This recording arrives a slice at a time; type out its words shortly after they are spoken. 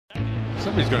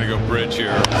Somebody's going to go bridge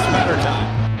here. Smatter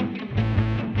time.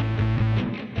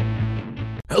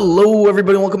 Hello,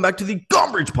 everybody. Welcome back to the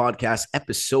Gombridge Podcast,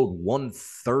 episode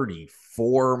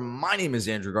 134. My name is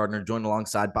Andrew Gardner, joined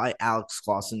alongside by Alex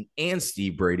Clausen and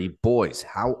Steve Brady. Boys,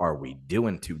 how are we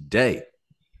doing today?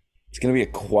 It's going to be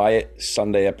a quiet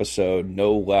Sunday episode.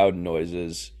 No loud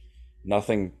noises.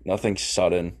 Nothing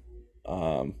sudden.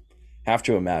 Have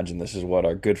to imagine this is what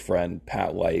our good friend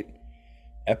Pat Light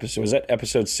episode was. That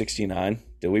episode 69?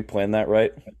 Did we plan that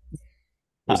right?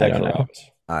 Was that Carabas?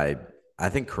 I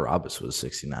think Carabas was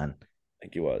 69. I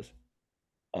think he was.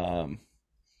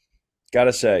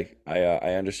 Gotta say,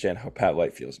 I understand how Pat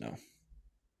Light feels now.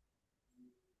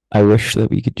 I wish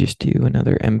that we could just do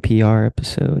another NPR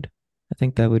episode. I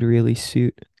think that would really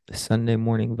suit the Sunday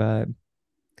morning vibe.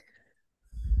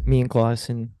 Me and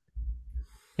Clausen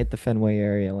hit the Fenway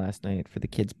area last night for the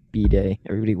kids' B-Day.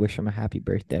 Everybody wish them a happy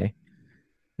birthday.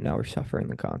 Now we're suffering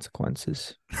the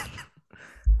consequences.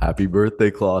 Happy birthday,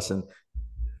 Clausen.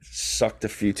 Sucked a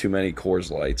few too many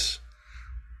Coors Lights.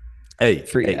 Hey,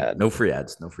 ad. No free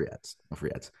ads.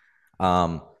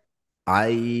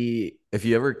 If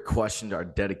you ever questioned our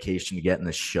dedication to getting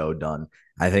this show done,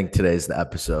 I think today's the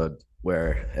episode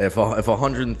where if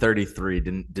 133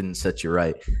 didn't set you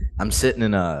right, I'm sitting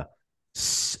in a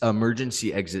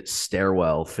emergency exit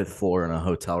stairwell, 5th floor in a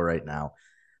hotel right now,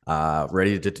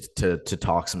 ready to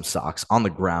talk some socks on the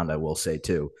ground. I will say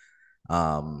too.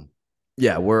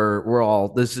 Yeah, we're all.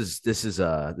 This is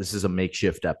a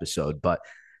makeshift episode, but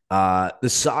the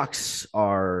socks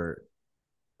are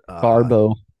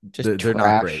Barbo, they're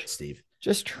not great, Steve.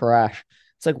 Just trash.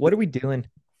 It's like, what are we doing?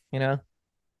 You know,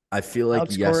 I feel like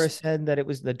Alex Cora said that it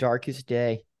was the darkest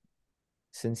day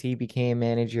since he became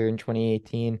manager in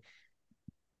 2018.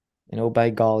 And oh, by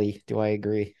golly, do I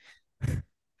agree?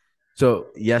 So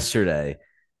yesterday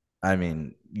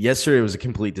was a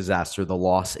complete disaster, the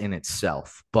loss in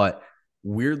itself. But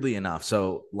weirdly enough,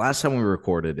 so last time we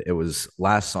recorded, it was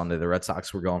last Sunday. The Red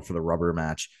Sox were going for the rubber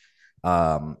match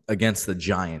against the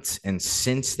Giants. And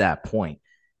since that point,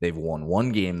 they've won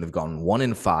one game. They've gone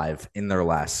 1-5 in their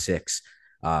last 6.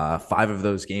 5 of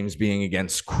those games being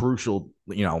against crucial,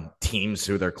 teams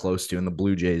who they're close to in the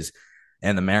Blue Jays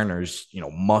and the Mariners,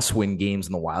 must-win games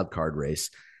in the wild card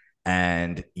race.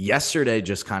 And yesterday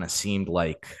just kind of seemed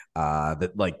like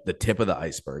the tip of the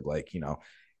iceberg.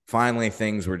 Finally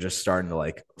things were just starting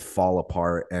to fall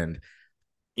apart. And,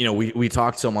 we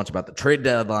talked so much about the trade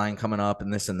deadline coming up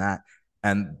and this and that.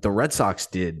 And the Red Sox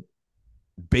did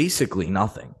basically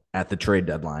nothing at the trade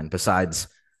deadline besides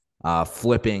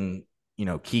flipping,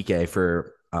 Kike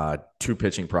for 2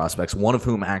 pitching prospects, one of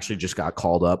whom actually just got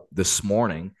called up this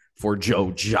morning for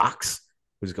Joe Jacques,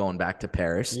 who's going back to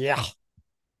Paris. Yeah.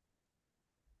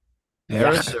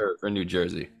 Paris or New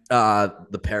Jersey?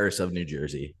 The Paris of New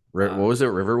Jersey. What was it?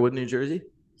 Riverwood, New Jersey?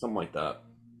 Something like that.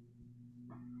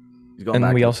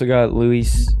 And we also got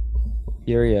Luis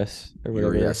Urias or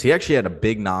whatever. Urias. He actually had a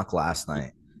big knock last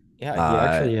night. Yeah, he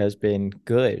actually has been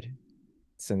good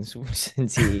since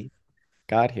he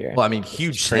got here. Well,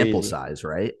 huge sample size,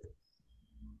 right?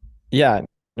 Yeah.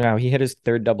 No, he hit his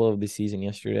 3rd double of the season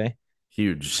yesterday.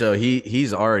 Huge. So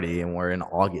he's already, and we're in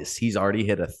August, he's already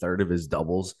hit a 1/3 of his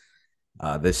doubles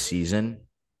this season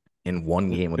in one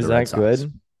game with the Red Sox. Is that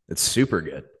good? It's super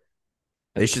good.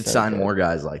 They should sign more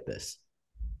guys like this.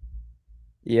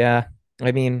 Yeah.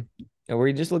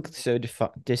 We just look so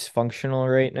dysfunctional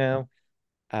right now.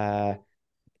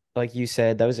 Like you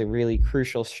said, that was a really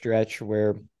crucial stretch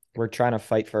where we're trying to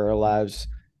fight for our lives,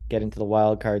 get into the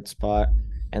wild card spot,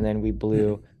 and then we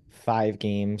blew 5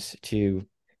 games to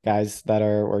guys that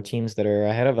are or teams that are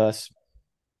ahead of us.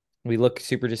 We look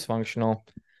super dysfunctional.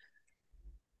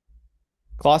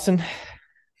 Clausen?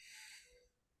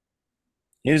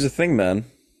 Here's the thing, man.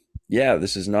 Yeah,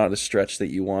 this is not a stretch that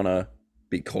you want to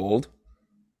be cold,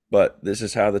 but this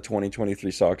is how the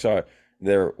 2023 Sox are.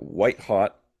 They're white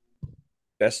hot,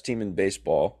 best team in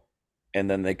baseball, and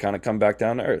then they kind of come back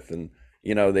down to earth. And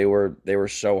they were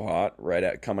so hot right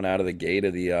at coming out of the gate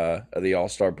of the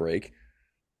All-Star break.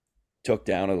 Took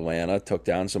down Atlanta, took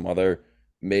down some other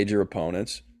major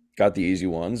opponents, got the easy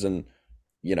ones, and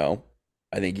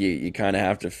I think you kind of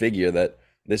have to figure that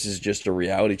this is just a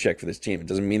reality check for this team. It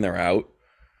doesn't mean they're out.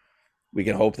 We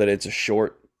can hope that it's a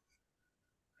short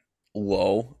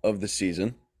low of the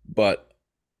season, but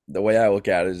the way I look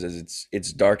at it is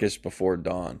it's darkest before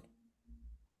dawn.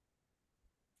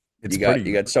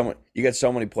 You got so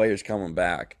many players coming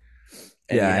back.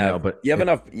 And I know, but you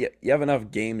have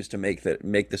enough games to make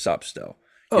this up still.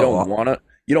 You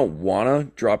don't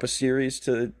wanna drop a series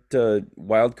to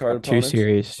wild card opponents. 2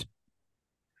 series.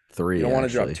 3. You don't want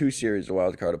to drop 2 series to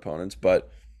wild card opponents, but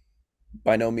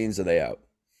By no means are they out.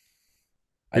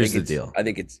 Here's the deal. I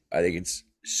think it's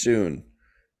soon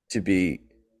to be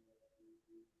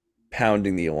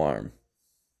pounding the alarm.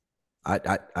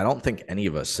 I don't think any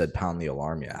of us said pound the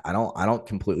alarm yet. I don't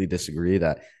completely disagree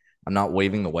that I'm not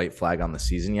waving the white flag on the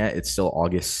season yet. It's still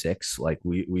August 6th. Like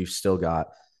we've still got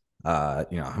how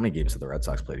many games have the Red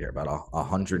Sox played here? About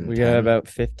 110. We got about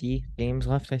 50 games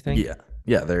left, I think. Yeah.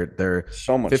 Yeah, they're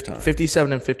So much 50, time.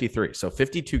 57 and 53. So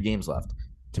 52 games left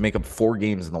to make up 4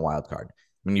 games in the wild card.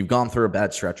 I mean, you've gone through a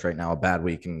bad stretch right now, a bad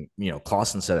week, and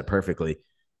Clausen said it perfectly.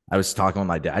 I was talking with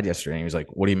my dad yesterday, and he was like,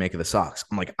 "What do you make of the Sox?"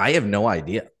 I'm like, "I have no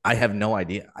idea. I have no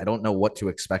idea. I don't know what to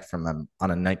expect from them on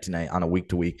a night to night, on a week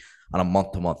to week, on a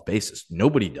month to month basis.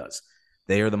 Nobody does.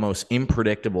 They are the most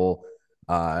unpredictable,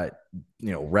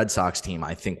 Red Sox team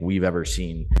I think we've ever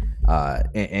seen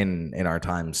in our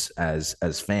times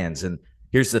as fans. And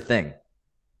here's the thing: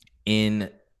 in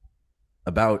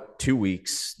about 2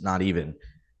 weeks, not even,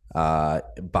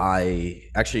 by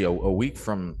actually a week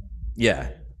from,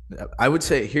 yeah, I would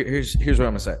say here's what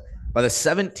I'm gonna say. By the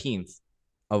 17th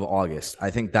of August, I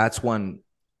think that's when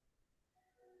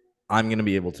I'm gonna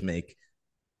be able to make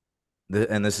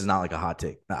and this is not like a hot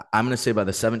take. I'm gonna say by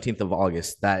the 17th of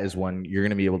August, that is when you're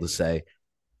gonna be able to say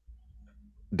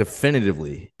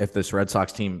definitively if this Red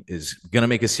Sox team is gonna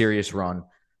make a serious run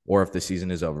or if the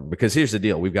season is over. Because here's the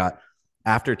deal: we've got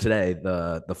after today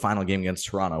the final game against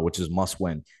Toronto, which is must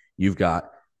win. You've got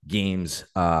games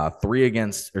 4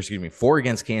 against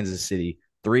Kansas City,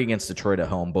 3 against Detroit at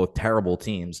home, both terrible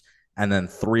teams, and then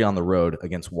 3 on the road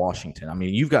against Washington. I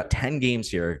mean, you've got 10 games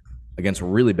here against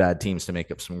really bad teams to make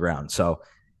up some ground. So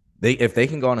if they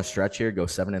can go on a stretch here, go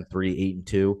 7-3,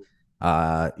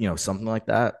 8-2, something like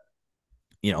that,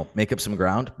 make up some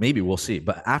ground, maybe we'll see.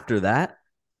 But after that,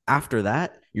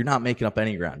 you're not making up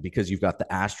any ground because you've got the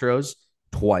Astros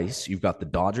twice, you've got the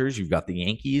Dodgers, you've got the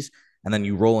Yankees, and then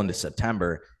you roll into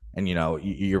September and,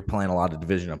 you're playing a lot of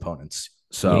division opponents.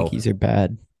 So Yankees are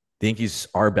bad. The Yankees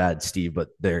are bad, Steve, but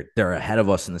they're ahead of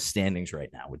us in the standings right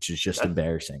now, which is just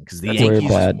embarrassing because the Yankees,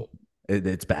 bad.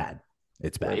 It's bad.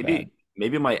 It's bad.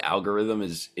 Maybe my algorithm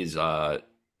is out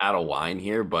of line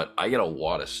here, but I get a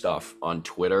lot of stuff on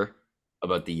Twitter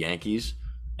about the Yankees,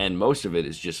 and most of it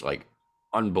is just like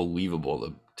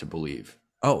unbelievable to believe.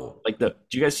 Oh, like do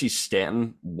you guys see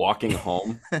Stanton walking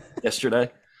home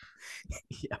yesterday?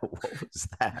 Yeah, what was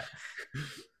that?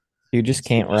 You just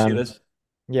can't You see run. this?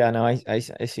 Yeah, no, I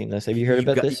seen this. Have you heard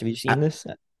about this? Have you seen this?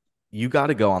 You got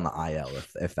to go on the IL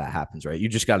if that happens, right? You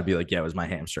just got to be like, yeah, it was my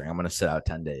hamstring. I'm going to sit out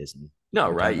 10 days. No,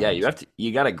 right? Yeah,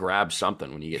 you got to grab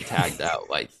something when you get tagged out.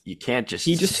 Like you can't just.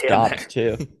 He just stand stopped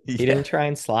too. Yeah. He didn't try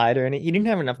and slide or anything. He didn't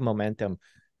have enough momentum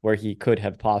where he could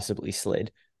have possibly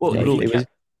slid. Well,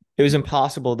 It was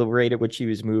impossible the rate at which he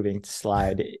was moving to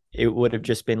slide. It would have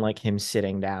just been like him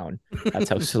sitting down. That's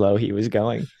how slow he was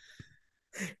going.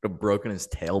 Broken his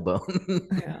tailbone.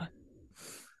 Yeah.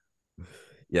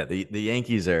 Yeah, the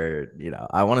Yankees are,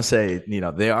 I want to say,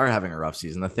 they are having a rough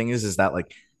season. The thing is that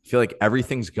like I feel like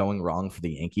everything's going wrong for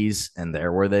the Yankees and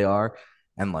they're where they are,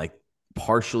 and like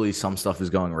partially some stuff is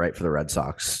going right for the Red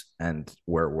Sox and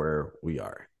where we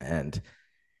are. And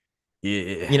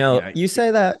you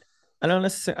say that I don't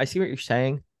necessarily I see what you're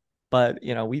saying, but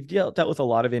we've dealt with a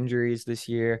lot of injuries this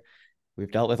year.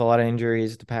 We've dealt with a lot of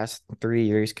injuries the past 3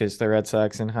 years because the Red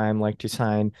Sox and Heim like to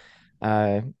sign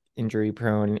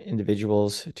injury-prone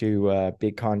individuals to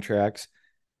big contracts.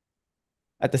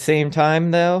 At the same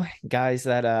time, though, guys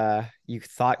that you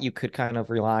thought you could kind of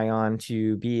rely on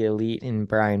to be elite in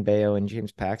Brian Bayo and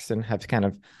James Paxton have kind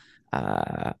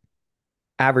of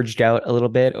averaged out a little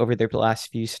bit over their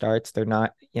last few starts. They're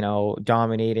not,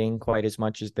 dominating quite as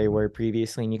much as they were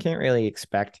previously, and you can't really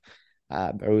expect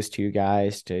those two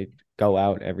guys to go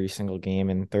out every single game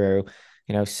and throw,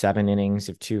 7 innings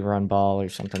of 2-run ball or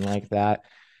something like that.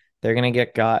 They're going to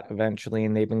get got eventually,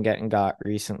 and they've been getting got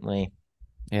recently.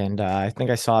 And I think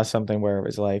I saw something where it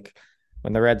was like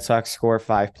when the Red Sox score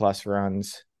 5+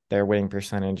 runs, their winning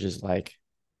percentage is like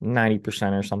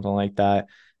 90% or something like that.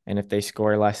 And if they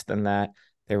score less than that,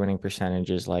 their winning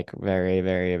percentage is like very,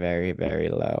 very, very, very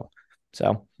low.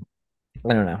 So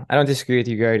I don't know. I don't disagree with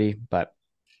you, Gardy, but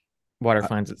water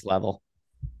finds its level.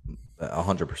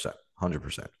 100%.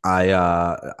 100%.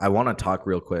 I want to talk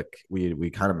real quick. We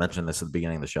kind of mentioned this at the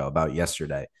beginning of the show about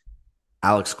yesterday.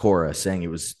 Alex Cora saying it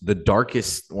was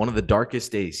one of the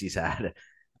darkest days he's had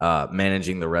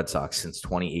managing the Red Sox since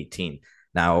 2018.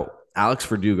 Now, Alex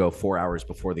Verdugo 4 hours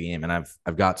before the game, and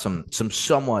I've got some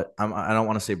somewhat I don't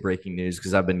want to say breaking news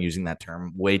because I've been using that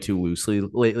term way too loosely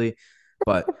lately,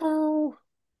 but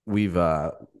I've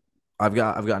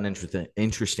got an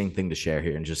interesting thing to share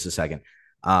here in just a second.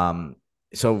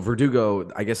 So Verdugo,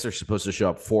 I guess they're supposed to show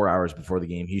up 4 hours before the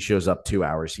game. He shows up 2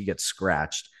 hours. He gets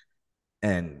scratched.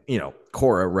 And,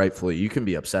 Cora, rightfully, you can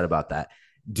be upset about that.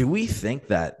 Do we think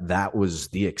that that was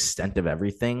the extent of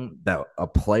everything, that a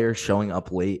player showing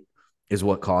up late is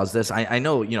what caused this? I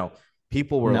know,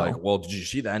 people were like, No. well, did you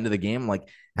see the end of the game? Like,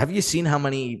 have you seen how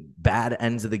many bad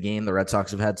ends of the game the Red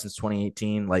Sox have had since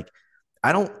 2018? Like,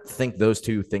 I don't think those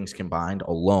two things combined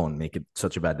alone make it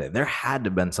such a bad day. There had to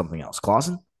have been something else.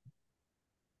 Clausen?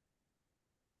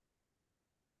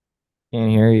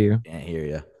 Can't hear you. Can't hear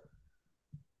you.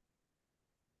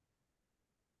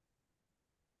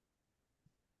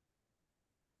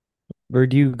 Where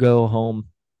do you go home?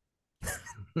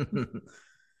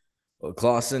 Well,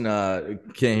 Clausen,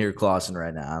 can't hear Clausen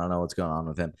right now. I don't know what's going on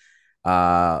with him.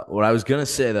 What I was gonna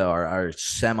say though, our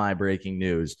semi-breaking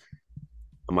news.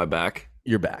 On my back.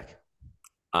 You're back.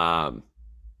 Um,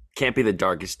 can't be the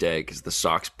darkest day because the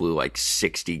Sox blew like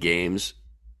 60 games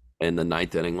in the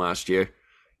ninth inning last year.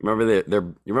 Remember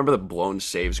you remember the blown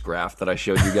saves graph that I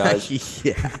showed you guys?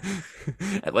 Yeah,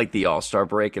 At like the All-Star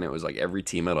break, and it was like every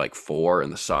team had like 4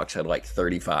 and the Sox had like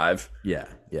 35. yeah.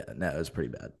 No, it was pretty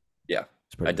bad. Yeah,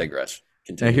 It's I pretty bad. digress. Now,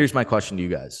 Continue. here's my question to you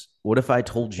guys: What if I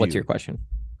told you? What's your question?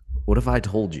 What if I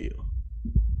told you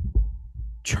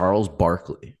Charles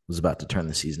Barkley was about to turn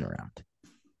the season around?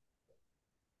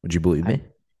 Would you believe me?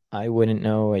 I wouldn't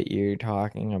know what you're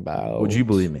talking about. Would you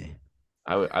believe me?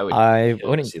 I would I kill to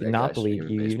wouldn't see that not guy believe swinging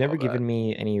a you. You've baseball never bat. given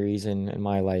me any reason in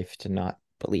my life to not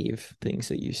believe things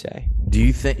that you say. Do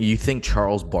you think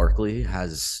Charles Barkley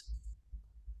has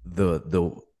the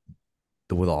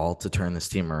withal to turn this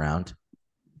team around?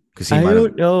 Because he I might have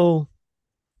don't know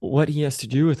what he has to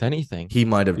do with anything. he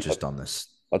might have just done this.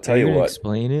 I'll Are tell you you gonna what.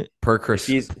 explain it? Per If Chris,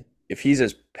 he's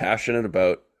as passionate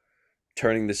about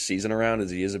turning this season around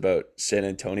as he is about San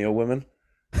Antonio women,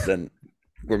 then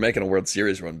we're making a World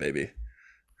Series run, baby.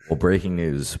 well, breaking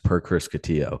news per Chris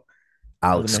Cotillo, Of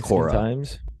Alex the Mexican Cora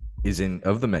Times. is in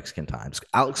of the Mexican Times.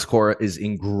 Alex Cora is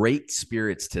in great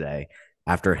spirits today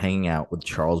after hanging out with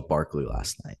Charles Barkley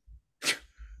last night.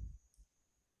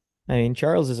 I mean,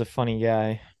 Charles is a funny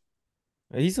guy.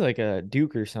 He's like a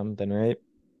Duke or something, right?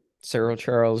 Cyril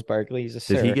Charles Barkley. He's a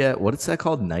Did he Sir. get what is that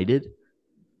called? Knighted?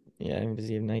 Yeah, does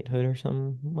he have knighthood or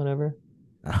something? Whatever.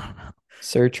 I don't know.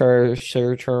 Sir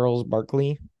Charles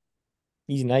Barkley.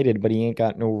 He's knighted, but he ain't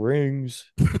got no rings.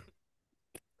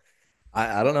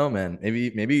 I don't know, man.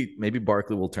 Maybe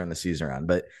Barkley will turn the season around,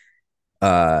 but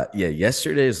yeah,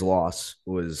 yesterday's loss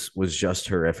was just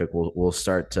horrific. We'll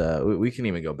start we can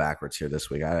even go backwards here this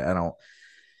week. I don't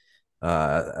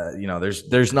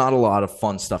there's not a lot of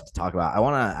fun stuff to talk about. I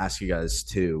want to ask you guys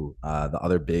too. The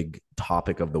other big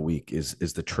topic of the week is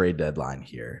the trade deadline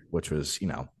here, which was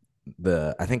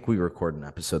the I think we recorded an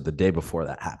episode the day before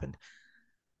that happened.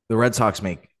 The Red Sox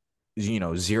make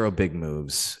zero big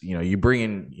moves. You bring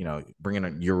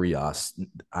in Urias.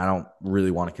 I don't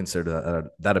really want to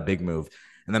consider that a big move.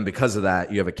 And then because of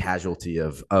that, you have a casualty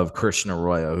of Christian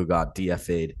Arroyo who got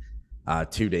DFA'd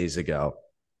 2 days ago.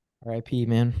 R.I.P.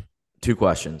 Man. 2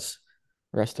 questions.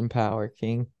 Rest in power,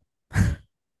 King.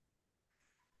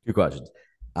 2 questions.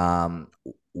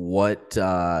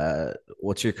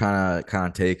 What's your kind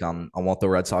of take on what the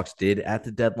Red Sox did at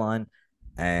the deadline,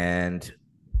 and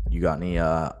you got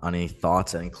any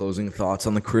thoughts, any closing thoughts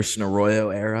on the Christian Arroyo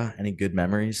era? Any good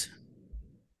memories?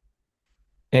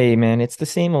 Hey, man, it's the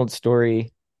same old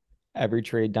story. Every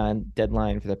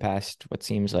deadline for the past, what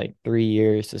seems like 3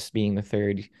 years, this being the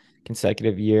third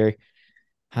consecutive year.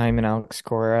 Hyman Alex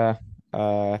Cora,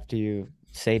 after you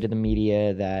say to the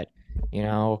media that,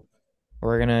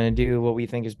 we're going to do what we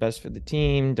think is best for the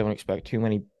team, don't expect too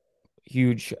many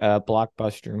huge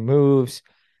blockbuster moves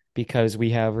because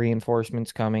we have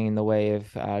reinforcements coming in the way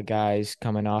of guys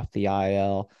coming off the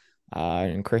IL,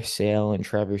 and Chris Sale and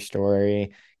Trevor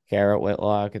Story, Garrett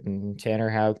Whitlock and Tanner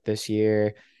Houck this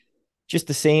year. Just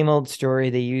the same old story.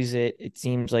 They use it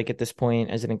seems like at this point,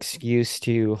 as an excuse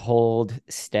to hold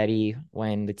steady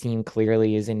when the team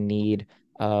clearly is in need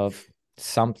of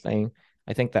something.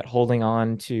 I think that holding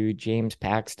on to James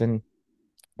Paxton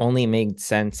only made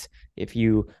sense if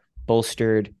you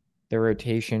bolstered the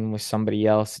rotation with somebody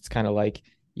else. It's kind of like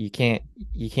you can't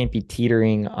be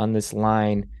teetering on this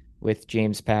line with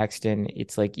James Paxton.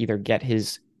 It's like either get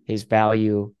his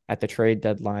value at the trade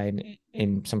deadline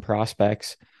in some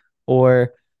prospects,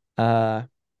 or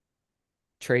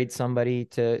trade somebody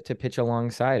to pitch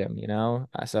alongside him,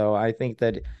 So I think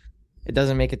that it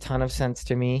doesn't make a ton of sense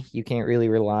to me. You can't really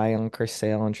rely on Chris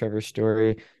Sale and Trevor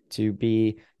Story to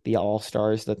be the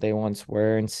all-stars that they once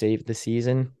were and save the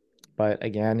season. But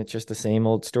again, it's just the same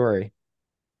old story.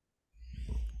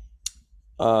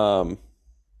 Um,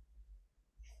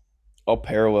 I'll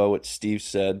parallel what Steve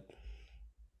said.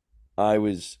 I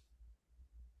was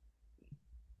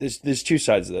there's two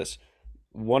sides of this.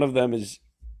 One of them is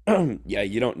yeah,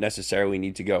 you don't necessarily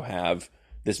need to go have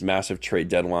this massive trade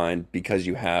deadline because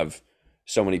you have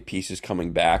so many pieces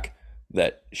coming back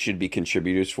that should be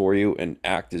contributors for you and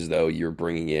act as though you're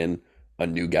bringing in a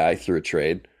new guy through a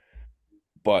trade.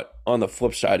 But on the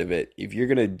flip side of it, if you're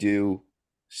going to do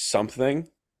something,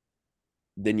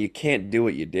 then you can't do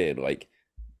what you did. Like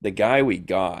the guy we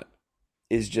got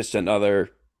is just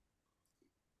another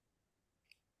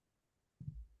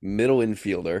middle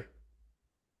infielder.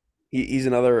 He's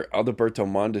another Alberto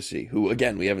Mondesi, who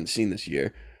again we haven't seen this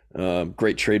year.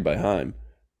 Great trade by Heim,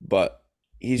 but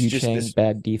he's just Chang, this.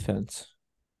 bad defense.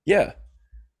 Yeah,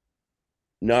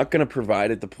 not going to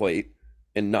provide at the plate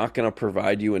and not going to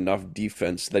provide you enough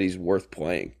defense that he's worth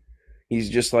playing. He's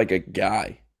just like a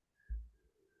guy.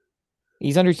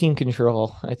 He's under team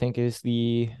control, I think, is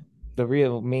the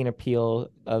real main appeal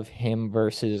of him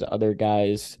versus other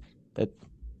guys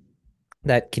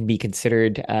that can be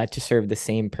considered to serve the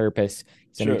same purpose.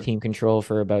 He's under Sure. team control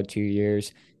for about 2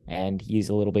 years, and he's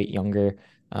a little bit younger,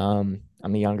 on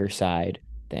the younger side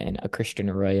than a Christian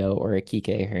Arroyo or a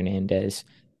Kike Hernandez.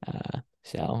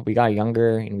 So we got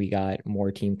younger and we got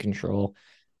more team control.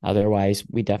 Otherwise,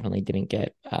 we definitely didn't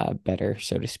get better,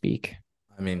 so to speak.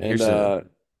 I mean,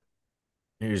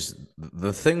 And here's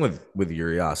the thing with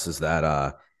Urias is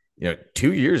that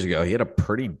 2 years ago he had a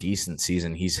pretty decent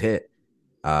season. He hit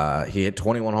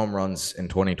 21 home runs in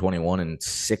 2021 and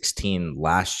 16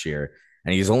 last year,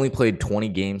 and he's only played 20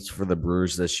 games for the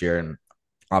Brewers this year. And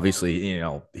obviously,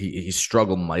 he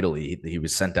struggled mightily. He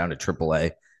was sent down to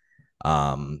AAA,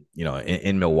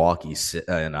 in Milwaukee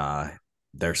in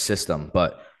their system.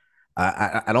 But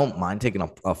I don't mind taking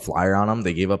a flyer on him.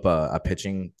 They gave up a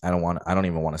pitching. I don't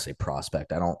even want to say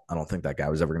prospect. I don't think that guy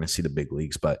was ever going to see the big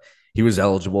leagues, but he was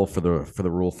eligible for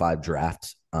the Rule 5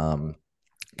 draft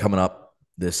coming up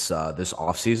this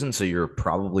offseason. So you're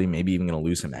probably maybe even going to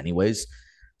lose him anyways.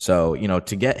 So,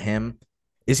 to get him,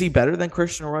 is he better than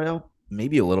Christian Arroyo?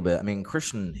 Maybe a little bit. I mean,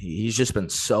 Christian, he's just been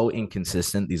so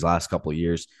inconsistent these last couple of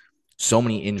years. So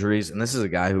many injuries. And this is a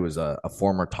guy who was a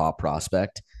former top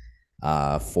prospect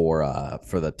for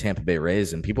the Tampa Bay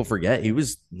Rays, and people forget he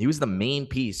was the main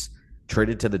piece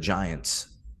traded to the Giants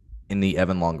in the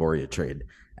Evan Longoria trade,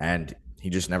 and he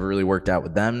just never really worked out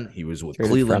with them. He was with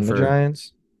Traded Cleveland from for the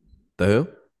Giants. the who?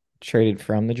 Traded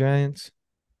from the Giants.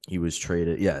 He was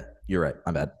traded. Yeah, you're right.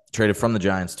 My bad. Traded from the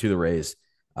Giants to the Rays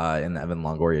in the Evan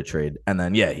Longoria trade, and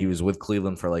then he was with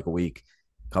Cleveland for like a week.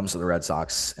 Comes to the Red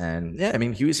Sox, and I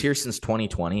mean he was here since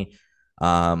 2020.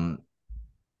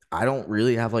 I don't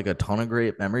really have like a ton of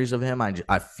great memories of him.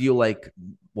 I feel like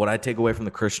what I take away from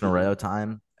the Christian Arroyo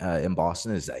time in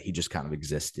Boston is that he just kind of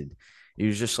existed. He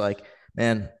was just like,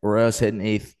 man, Arroyo's hitting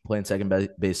eighth, playing second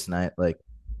base tonight. Like,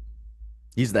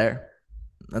 he's there.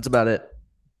 That's about it.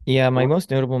 Yeah, my most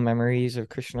notable memories of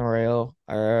Christian Arroyo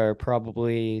are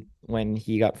probably when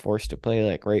he got forced to play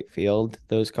like right field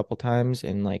those couple times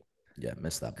and like Yeah,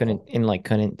 missed that.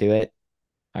 couldn't do it.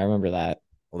 I remember that.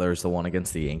 Well, there was the one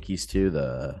against the Yankees too.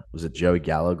 Was it Joey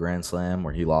Gallo grand slam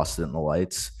where he lost it in the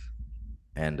lights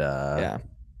and Yeah.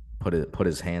 put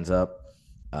his hands up.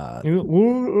 Where's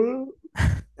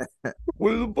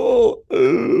where's the ball?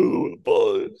 Oh, the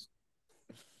ball is.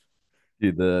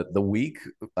 Dude, the week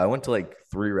I went to like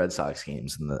 3 Red Sox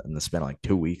games in the span of like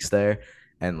 2 weeks there,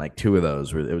 and like 2 of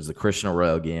those it was the Christian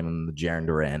Arroyo game and the Jarren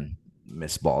Duran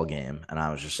missed ball game, and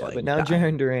I was just like, but now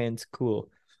Jarren Duran's cool.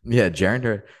 Yeah, Jarren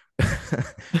Duran,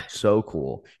 so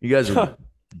cool. You guys were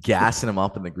gassing him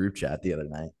up in the group chat the other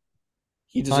night.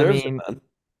 He deserves mean, it, man.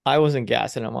 I wasn't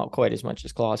gassing him up quite as much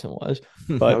as Clausen was,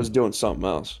 I but was doing something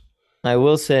else. I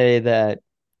will say that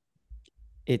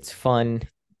it's fun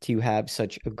to have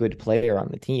such a good player on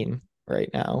the team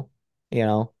right now.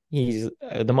 He's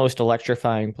the most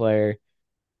electrifying player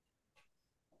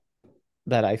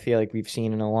that I feel like we've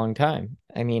seen in a long time.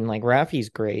 I mean, like Rafi's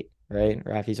great, right?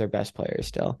 Rafi's our best player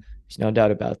still. There's no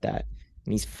doubt about that.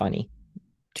 And he's funny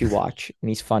to watch and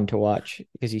he's fun to watch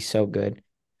because he's so good.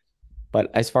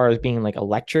 But as far as being like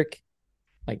electric,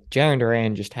 like Jarren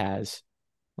Duran just has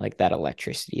like that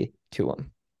electricity to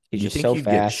him. He's just so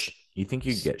fast. You think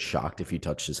you'd get shocked if you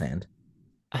touched his hand?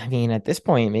 I mean, at this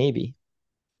point, maybe.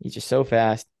 He's just so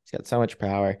fast. He's got so much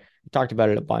power. We talked about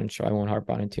it a bunch, so I won't harp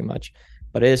on it too much.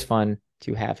 But it is fun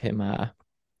to have him on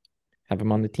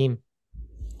the team.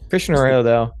 Christian Arroyo,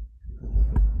 though,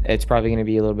 it's probably going to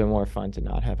be a little bit more fun to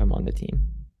not have him on the team.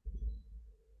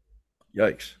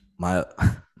 Yikes. My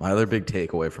other big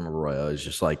takeaway from Arroyo is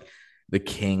just like the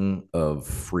king of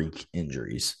freak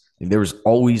injuries. Like, there was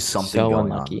always something So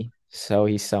going unlucky. on. So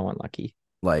he's so unlucky.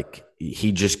 Like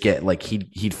he'd just get like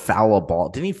he'd foul a ball.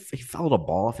 Didn't he fouled a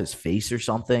ball off his face or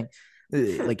something?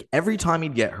 Like every time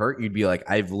he'd get hurt, you'd be like,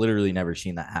 I've literally never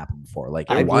seen that happen before. Like,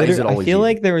 why is it I always feel you?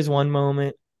 like there was one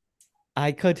moment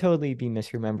I could totally be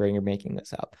misremembering or making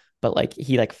this up, but like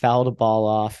he like fouled a ball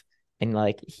off and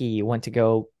like he went to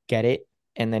go get it,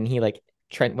 and then he like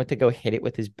Trent went to go hit it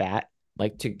with his bat,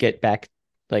 like to get back,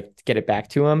 like to get it back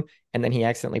to him, and then he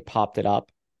accidentally popped it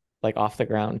up like off the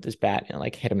ground with his bat and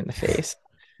like hit him in the face.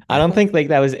 I don't think like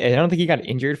that was. I don't think he got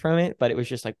injured from it, but it was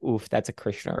just like, oof, that's a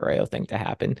Christian Arroyo thing to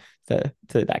happen to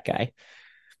that guy.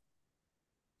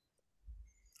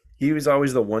 He was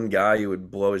always the one guy who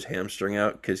would blow his hamstring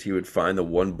out because he would find the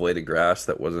one blade of grass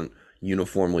that wasn't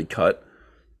uniformly cut,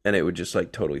 and it would just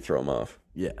like totally throw him off.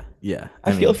 Yeah, yeah.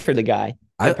 I feel for the guy.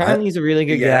 I Apparently, he's a really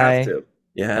good You guy. have to.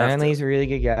 You have Apparently, to. he's a really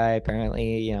good guy.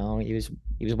 Apparently, he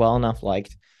was well enough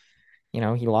liked. He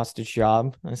lost his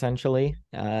job essentially.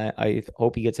 I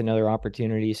hope he gets another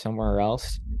opportunity somewhere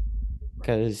else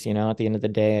because, at the end of the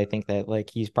day, I think that like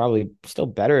he's probably still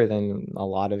better than a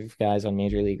lot of guys on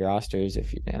major league rosters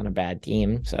if you're on a bad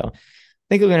team. So I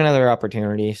think he'll get another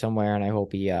opportunity somewhere, and I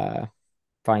hope he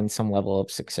finds some level of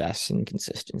success and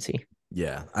consistency.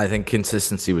 Yeah, I think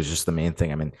consistency was just the main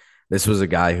thing. I mean, this was a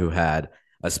guy who had,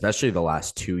 especially the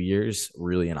last 2 years,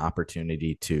 really an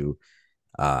opportunity to,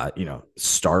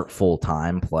 start full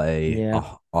time, play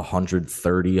Yeah.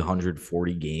 130,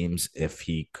 140 games if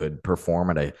he could perform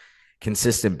at a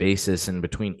consistent basis. And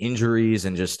between injuries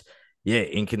and just,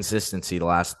 inconsistency the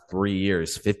last 3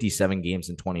 years, 57 games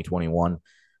in 2021.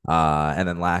 And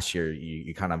then last year,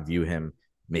 you kind of view him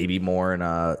maybe more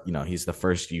in he's the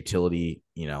first utility,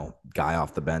 guy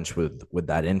off the bench with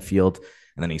that infield.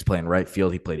 And then he's playing right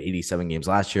field. He played 87 games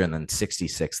last year and then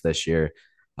 66 this year.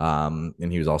 And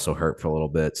he was also hurt for a little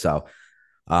bit. So,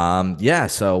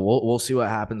 so we'll see what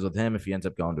happens with him if he ends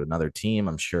up going to another team.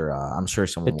 I'm sure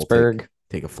someone will Pittsburgh.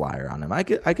 take a flyer on him. I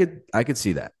could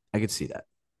see that. I could see that.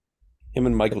 Him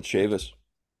and Michael Chavis.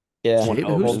 Yeah. Who's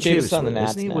Who's Chavis Chavis on the with?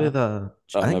 Nats Isn't he now. with I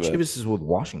think my bad. Chavis is with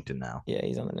Washington now. Yeah,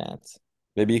 he's on the Nats.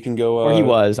 Maybe you can go. Or he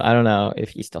was. I don't know if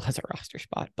he still has a roster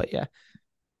spot, but yeah.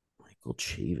 Michael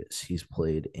Chavis. He's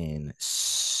played in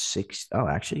six. Oh,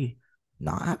 actually,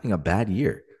 not having a bad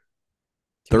year.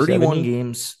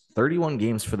 270? 31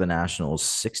 games for the Nationals,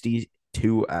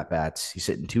 62 at bats. He's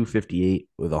hitting 258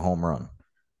 with a home run.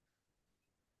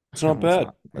 It's not bad.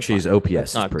 Actually, his OPS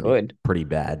That's is not pretty good. pretty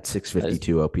bad.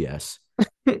 652 OPS.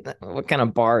 What kind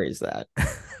of bar is that?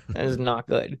 That is not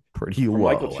good. Pretty For low.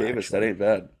 Michael Chavis, actually. that ain't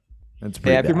bad. That's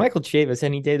pretty Yeah, if you're bad. Michael Chavis,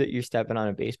 any day that you're stepping on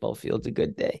a baseball field's a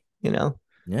good day. Yeah.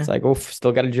 It's like, oh,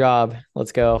 still got a job.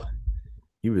 Let's go.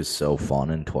 He was so fun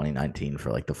in 2019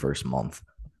 for like the first month.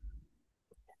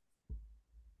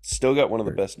 Still got one of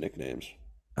the best nicknames.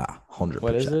 100%.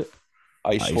 What is it?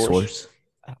 Ice, Ice Horse. Horse.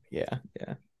 Oh, yeah.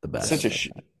 The best. Such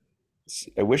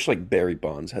I wish like Barry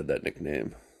Bonds had that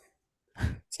nickname.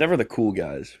 It's never the cool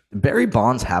guys. Barry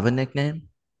Bonds have a nickname?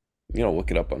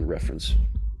 Look it up on reference.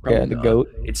 Yeah, the not.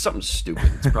 GOAT, It's something stupid.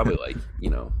 It's probably like, The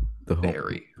home-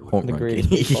 Barry. home the run greatest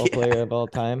king. baseball Yeah. player of all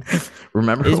time.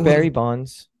 Remember Is when- Barry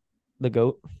Bonds the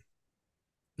GOAT?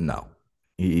 No.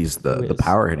 He's Who the is?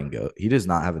 power hitting goat. He does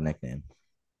not have a nickname.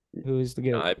 Who is the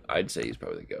GOAT? I'd say he's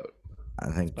probably the GOAT.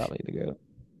 I think Probably the GOAT.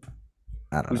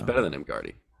 I don't Who's know. better than him,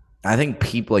 Gardy? I think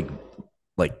people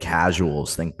like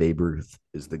casuals think Babe Ruth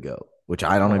is the GOAT, which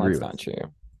I don't Well, agree that's with. not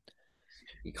true.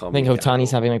 You call I think me Otani's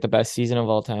casual. having like the best season of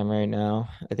all time right now.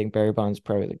 I think Barry Bonds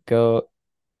probably the GOAT.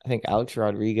 I think Alex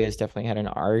Rodriguez definitely had an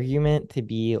argument to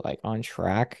be like on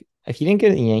track. If he didn't get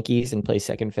to the Yankees and play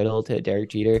second fiddle to Derek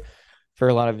Jeter for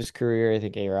a lot of his career, I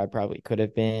think A-Rod probably could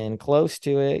have been close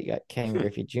to it. You got Ken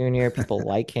Griffey Jr. People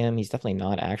like him. He's definitely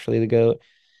not actually the GOAT.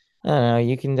 I don't know.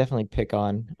 You can definitely pick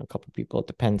on a couple people. It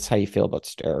depends how you feel about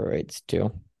steroids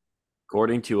too.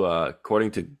 According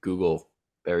to Google,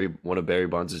 one of Barry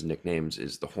Bonds' nicknames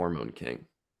is the Hormone King.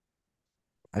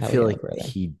 I Hell feel yeah, like brother.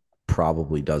 he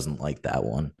probably doesn't like that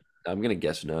one. I'm gonna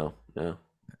guess no. No.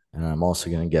 And I'm also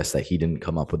going to guess that he didn't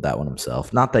come up with that one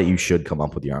himself. Not that you should come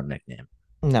up with your own nickname.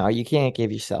 No, you can't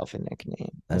give yourself a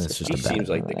nickname. That's just He a bad seems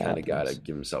like the thing that kind of guy to happens.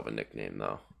 give himself a nickname,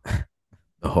 though.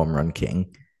 The home run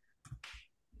king.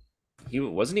 He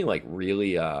wasn't he like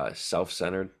really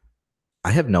self-centered.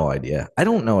 I have no idea. I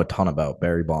don't know a ton about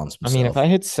Barry Bonds I mean, if himself. I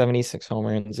hit 76 home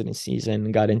runs in a season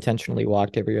and got intentionally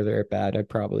walked every other at bat, I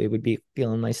probably would be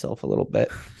feeling myself a little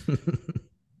bit.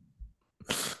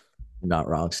 Not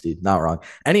wrong, Steve. Not wrong.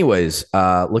 Anyways,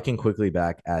 looking quickly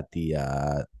back at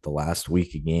the last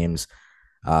week of games,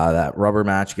 that rubber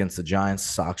match against the Giants,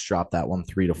 Sox dropped that one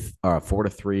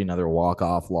 4-3, another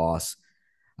walk-off loss.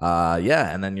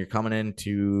 Yeah, and then you're coming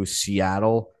into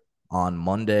Seattle on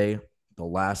Monday, the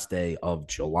last day of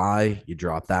July. You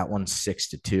drop that one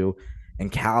 6-2.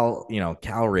 And Cal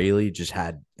Raleigh just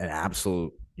had an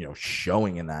absolute,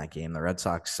 showing in that game. The Red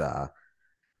Sox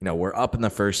were up in the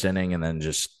first inning and then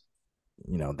just,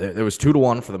 there was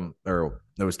 2-1 for them, or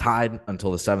it was tied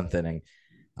until the seventh inning.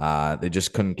 They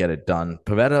just couldn't get it done.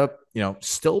 Pivetta,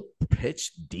 still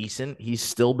pitched decent. He's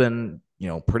still been,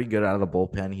 pretty good out of the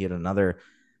bullpen. He had another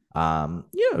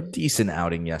decent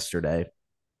outing yesterday.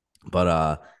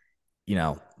 But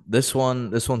this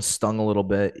one stung a little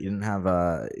bit. You didn't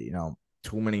have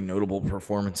too many notable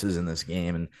performances in this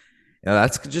game. And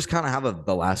that's just kind of how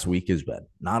the last week has been.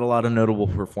 Not a lot of notable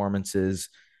performances,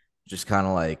 just kind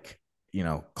of like,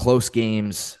 close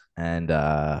games and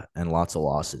lots of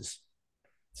losses.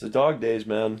 It's the dog days,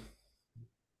 man.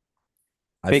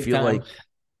 I Big feel time. like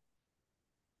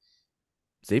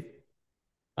see,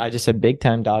 I just said big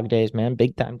time dog days, man.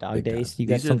 Big time dog big time. days. You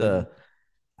got These are something?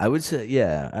 I would say,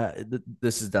 yeah,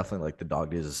 this is definitely like the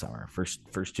dog days of summer.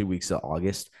 First 2 weeks of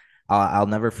August. I'll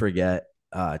never forget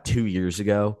 2 years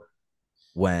ago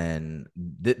when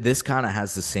this kind of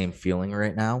has the same feeling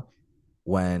right now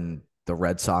when the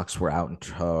Red Sox were out in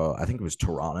I think it was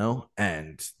Toronto,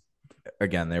 and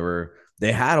again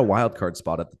they had a wild card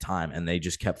spot at the time and they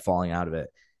just kept falling out of it.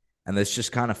 And this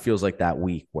just kind of feels like that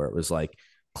week where it was like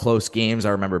close games.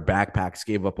 I remember Backpacks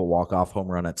gave up a walk-off home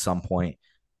run at some point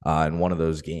in one of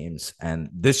those games. And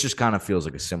this just kind of feels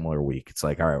like a similar week. It's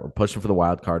like, all right, we're pushing for the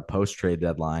wild card post-trade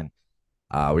deadline.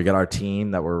 We got our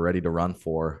team that we're ready to run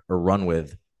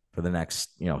with for the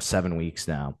next, 7 weeks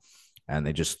now. And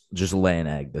they just lay an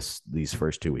egg these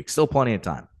first 2 weeks. Still plenty of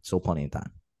time.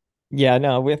 Yeah,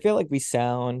 no, I feel like we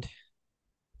sound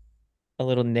a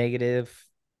little negative,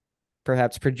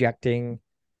 perhaps projecting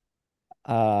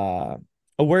a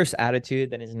worse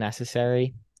attitude than is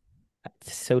necessary,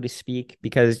 so to speak,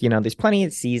 because there's plenty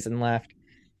of season left.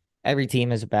 Every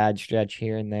team has a bad stretch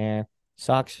here and there.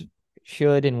 Sox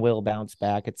should and will bounce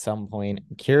back at some point.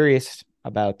 I'm curious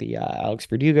about the Alex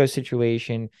Verdugo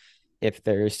situation, if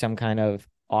there's some kind of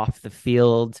off the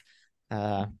field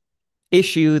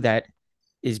issue that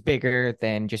is bigger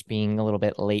than just being a little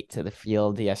bit late to the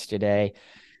field yesterday.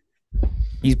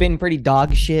 He's been pretty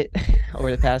dog shit over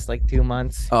the past 2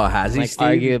 months. Oh, has he,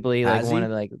 Steve? Arguably Has one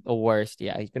he? of the worst.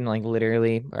 Yeah, he's been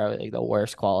literally probably the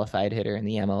worst qualified hitter in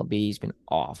the MLB. He's been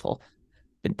awful,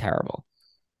 been terrible.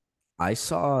 I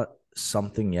saw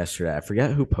something yesterday. I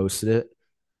forget who posted it.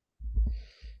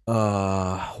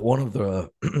 One of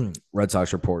the Red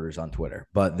Sox reporters on Twitter,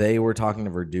 but they were talking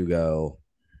to Verdugo.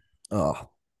 Oh,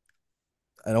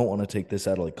 I don't want to take this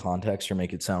out of context or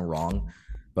make it sound wrong,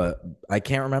 but I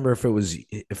can't remember if it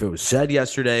was said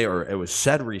yesterday or it was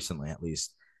said recently at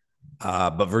least.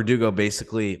 But Verdugo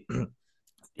basically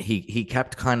he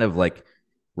kept kind of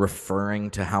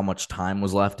referring to how much time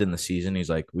was left in the season. He's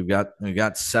like, we've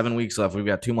got 7 weeks left, we've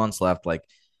got 2 months left, got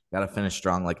to finish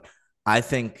strong. I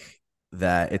think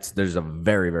that there's a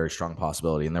very, very strong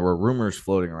possibility, and there were rumors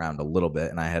floating around a little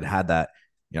bit, and I had that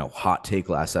hot take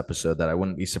last episode that I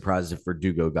wouldn't be surprised if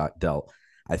Verdugo got dealt.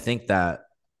 I think that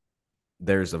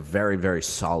there's a very, very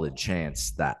solid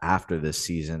chance that after this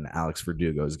season, Alex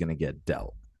Verdugo is going to get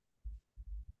dealt.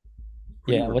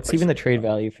 Yeah, what's even the trade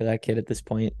value for that kid at this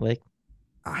point?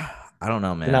 I don't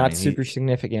know, man. Not super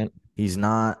significant. He's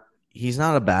not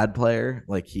a bad player.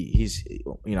 He's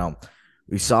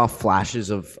we saw flashes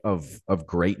of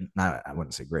great. I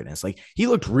wouldn't say greatness. He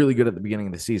looked really good at the beginning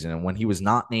of the season, and when he was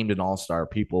not named an all-star,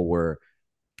 people were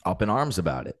up in arms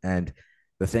about it. And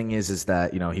the thing is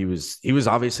that he was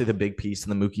obviously the big piece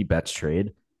in the Mookie Betts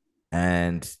trade,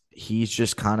 and he's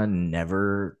just kind of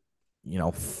never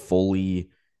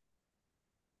fully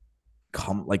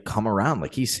come around.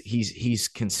 He's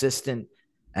consistent,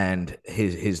 and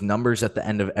his numbers at the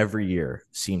end of every year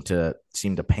seem to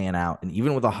pan out. And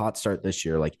even with a hot start this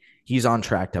year, he's on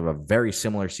track to have a very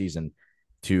similar season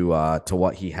to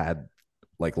what he had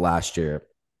last year.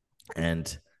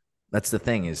 And that's the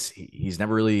thing, is he's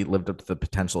never really lived up to the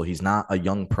potential. He's not a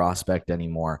young prospect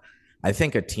anymore. I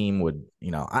think a team would,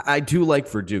 I do like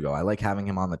Verdugo. I like having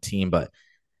him on the team, but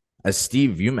as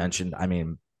Steve, you mentioned, I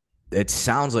mean, it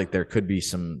sounds like there could be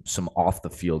some off the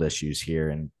field issues here.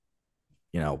 And,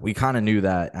 we kind of knew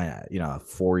that,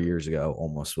 4 years ago,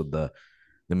 almost, with the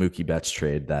Mookie Betts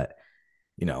trade, that,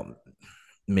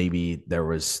 maybe there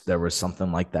was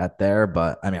something like that there.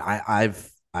 But I mean, I've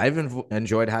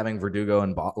enjoyed having Verdugo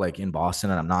in Boston,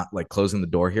 and I'm not closing the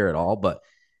door here at all, but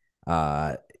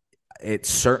it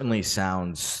certainly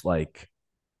sounds like,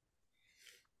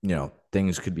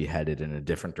 things could be headed in a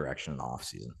different direction in the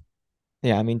offseason.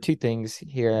 Yeah, I mean, two things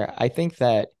here. I think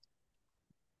that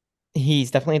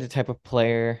he's definitely the type of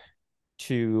player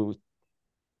to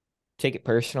take it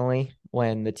personally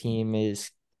when the team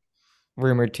is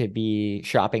rumored to be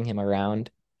shopping him around.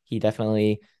 He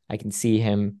definitely, I can see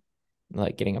him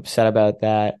like getting upset about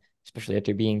that, especially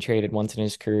after being traded once in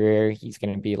his career. He's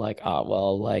going to be like, oh,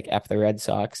 well, like F the Red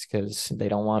Sox because they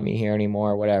don't want me here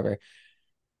anymore, whatever.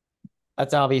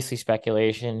 That's obviously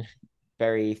speculation.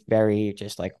 Very, very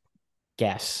just like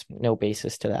guess, no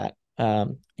basis to that.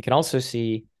 You can also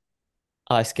see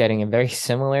us getting a very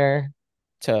similar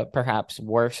to perhaps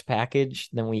worse package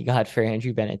than we got for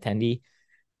Andrew Benintendi.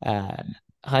 Uh,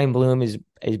 Chaim Bloom is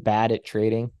bad at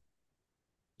trading.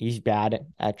 He's bad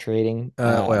at trading.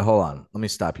 Wait, hold on. Let me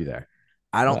stop you there.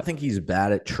 I don't What? think he's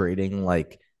bad at trading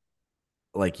like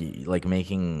making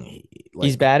like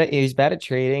He's bad at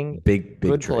trading big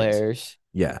good trades. players.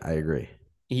 Yeah, I agree.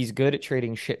 He's good at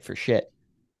trading shit for shit.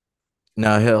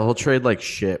 No, he'll trade like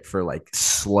shit for like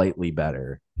slightly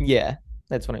better. Yeah,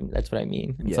 that's what I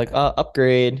mean. It's Yeah. like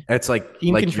upgrade, It's team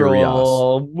like Urias.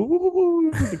 control. Woo, woo, woo,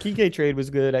 woo. The Kike trade was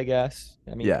good, I guess.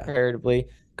 I mean, Yeah. comparatively,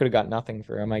 could have got nothing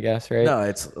for him, I guess, right? No,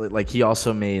 it's like he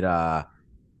also made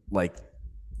like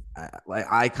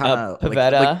I kind of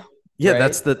Pavetta, yeah, right?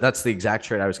 that's the exact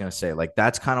trade I was gonna say. Like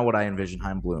that's kind of what I envision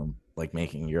Heim Bloom like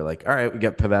making. You're like, all right, we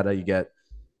get Pavetta, you get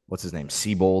what's his name,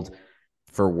 Siebold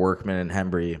for Workman and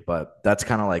Hembry, but that's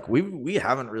kind of like we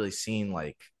haven't really seen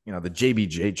like the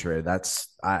JBJ trade. That's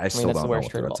I still that's the don't know worst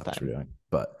what trade the of Red all Sox are time. doing,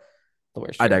 but The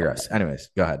worst I trade of all digress. time. Anyways,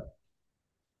 go ahead.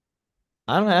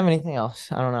 I don't have anything else.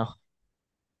 I don't know.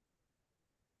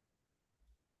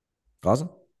 Awesome.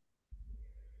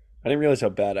 I didn't realize how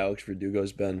bad Alex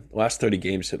Verdugo's been. The last 30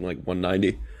 games hitting like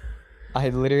 190. I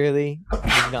literally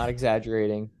was not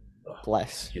exaggerating.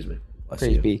 Bless. Excuse me. Bless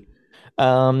Praise you. be.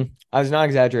 I was not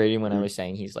exaggerating when I was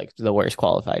saying he's like the worst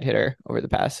qualified hitter over the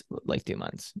past like 2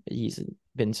 months. He's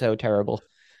been so terrible.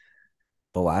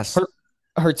 The last Hurt,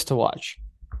 hurts to watch.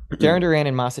 Darren Duran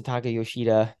and Masataka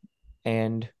Yoshida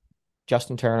and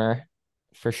Justin Turner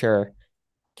for sure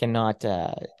cannot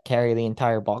carry the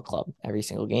entire ball club every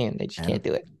single game. They just can't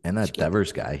do it. and that Just can't.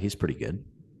 Devers guy, he's pretty good.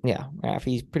 Yeah,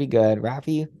 Rafi's pretty good.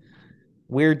 Rafi,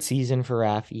 weird season for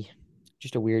Rafi.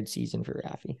 Just a weird season for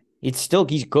Rafi.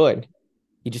 He's good.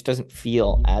 He just doesn't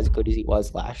feel as good as he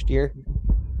was last year,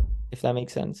 if that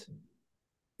makes sense.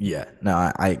 Yeah, no,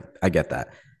 I get that.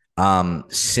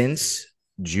 Since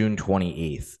June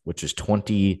 28th, which is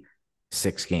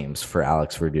 26 games for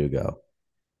Alex Verdugo,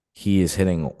 he is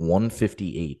hitting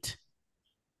 158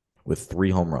 with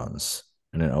 3 home runs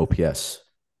and an OPS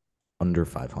under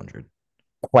 500.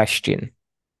 Question.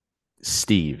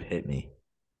 Steve, hit me.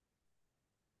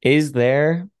 It's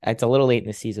a little late in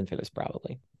the season for this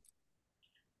probably,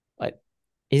 but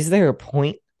is there a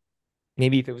point,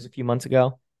 maybe if it was a few months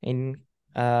ago and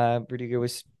Verdugo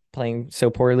was playing so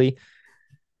poorly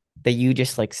that you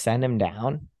just like send him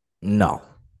down? No,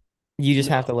 You just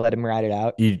have to let him ride it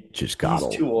out. you just got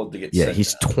He's too old to get Yeah, sent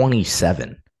he's down.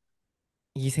 27.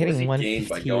 He's What has hitting he gained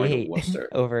by going to 158 Worcester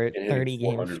over a and hitting 30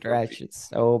 game 400 stretch. rookie? It's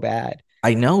so bad.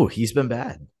 I know he's been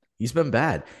bad. He's been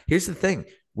bad. Here's the thing: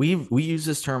 we use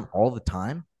this term all the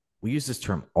time.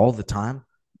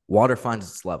 Water finds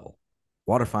its level.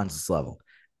 Water finds its level.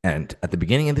 And at the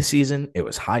beginning of the season, it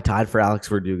was high tide for Alex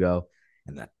Verdugo,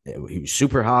 and he was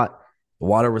super hot. The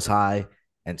water was high,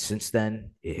 and since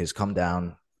then it has come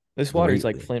down. This water's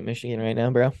like Flint, Michigan right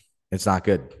now, bro. It's not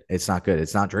good. It's not good.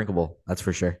 It's not drinkable. That's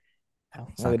for sure. I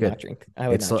not would good. not drink. I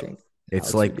would It's not like- drink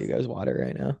It's Alex like Verdugo's water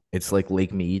right now. it's like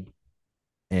Lake Mead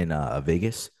in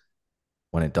Vegas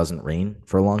when it doesn't rain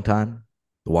for a long time.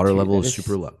 The water Dude, level that is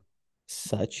super low.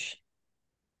 Such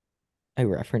a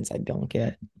reference I don't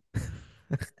get.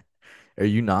 Are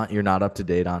you not? You're not up to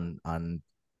date on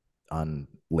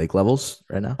lake levels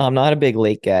right now? I'm not a big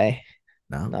lake guy.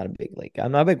 No. I'm not a big lake guy.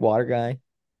 I'm not a big water guy.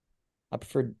 I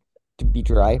prefer to be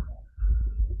dry.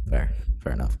 Fair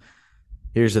enough.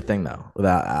 Here's the thing though,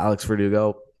 without Alex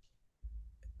Verdugo,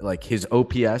 like his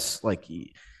OPS, like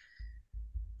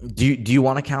do you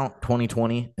want to count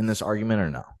 2020 in this argument or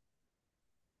no?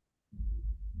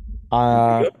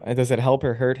 Does it help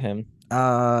or hurt him?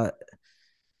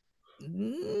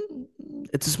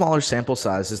 It's a smaller sample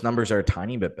size. His numbers are a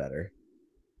tiny bit better.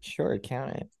 Sure,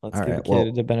 count it. Let's All give right, the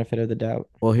kid the benefit of the doubt.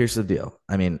 Well, here's the deal.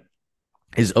 I mean,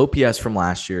 his OPS from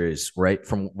last year is right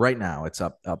now. It's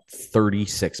up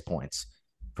 36 points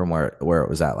from where it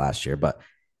was at last year. But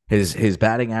his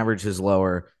batting average is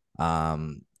lower.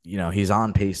 He's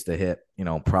on pace to hit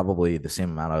probably the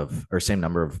same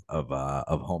number of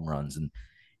home runs. And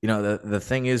the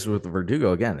thing is with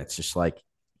Verdugo again, it's just like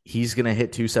he's gonna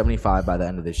hit 275 by the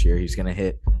end of this year. He's gonna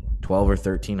hit 12 or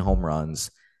 13 home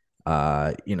runs,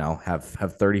 have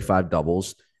 35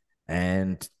 doubles,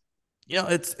 and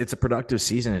it's a productive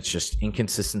season. It's just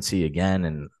inconsistency again,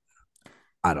 and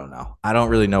I don't know. I don't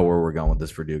really know where we're going with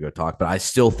this Verdugo talk, but I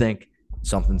still think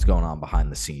something's going on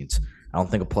behind the scenes. I don't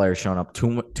think a player showing up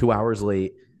 2 hours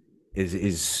late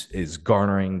is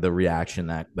garnering the reaction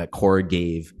that Cora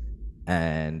gave,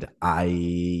 and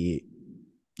I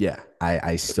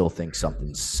still think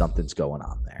something's going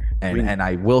on there. And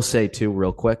I will say too,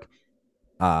 real quick,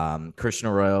 Christian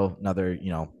Arroyo, another,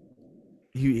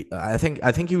 I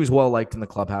think he was well liked in the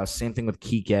clubhouse. Same thing with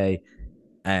Kike.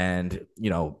 And,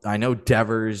 I know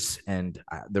Devers and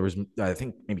there was, I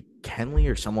think maybe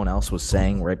Kenley or someone else was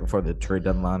saying right before the trade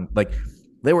deadline, like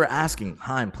they were asking,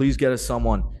 Heim, please get us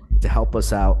someone to help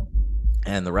us out.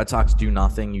 And the Red Sox do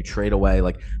nothing. You trade away,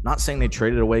 like, not saying they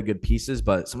traded away good pieces,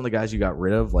 but some of the guys you got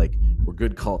rid of, like, were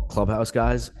good clubhouse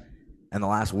guys. And the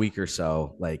last week or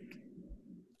so, like,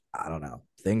 I don't know.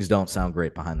 Things don't sound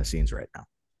great behind the scenes right now.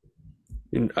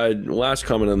 Last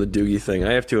comment on the Doogie thing.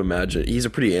 I have to imagine he's a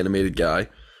pretty animated guy.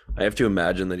 I have to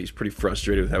imagine that he's pretty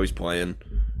frustrated with how he's playing.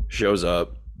 Shows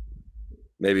up,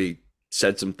 maybe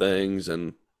said some things,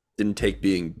 and didn't take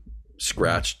being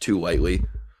scratched too lightly.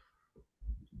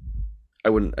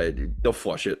 They'll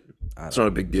flush it. It's not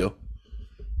a big deal.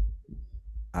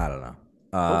 I don't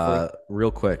know.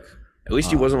 Real quick. At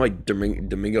least he wasn't like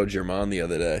Domingo Germán the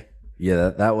other day. Yeah,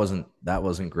 that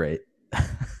wasn't great.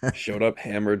 Showed up,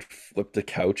 hammered, flipped a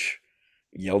couch,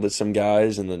 yelled at some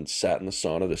guys, and then sat in the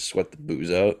sauna to sweat the booze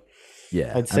out.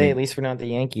 Yeah, I'd say at least we're not the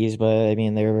Yankees, but I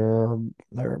mean they're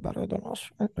better than us.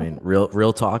 I mean,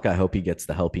 real talk. I hope he gets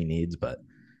the help he needs, but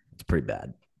it's pretty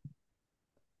bad.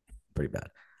 Pretty bad.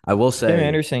 I will say Tim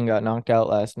Anderson got knocked out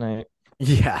last night.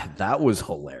 Yeah, that was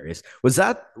hilarious. Was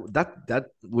that and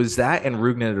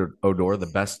Rougned Odor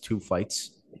the best two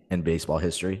fights in baseball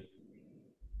history?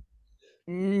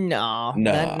 No,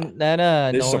 Nah.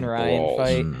 that There's some Nolan Ryan brawls.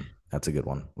 fight. That's a good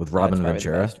one with Robin That's probably the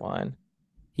Ventura. best one.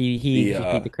 He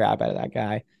beat the crap out of that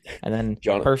guy. And then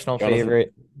personal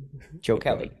favorite, Joe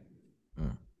Kelly.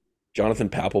 Jonathan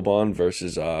Papelbon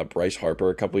versus Bryce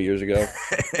Harper a couple of years ago.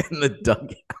 In the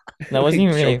dugout. That wasn't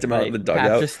even choked him out in the dugout.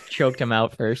 Pat just choked him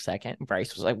out for a second.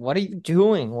 Bryce was like, "What are you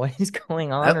doing? What is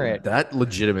going on?" That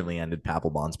legitimately ended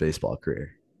Papelbon's baseball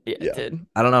career. Yeah, it did.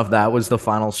 I don't know if that was the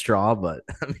final straw, but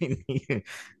I mean, he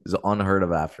was unheard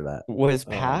of after that. Was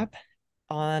Pap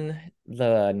on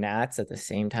the Nats at the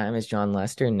same time as John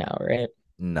Lester? No, right?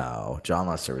 No, John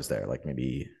Lester was there like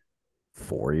maybe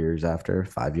 4 years after,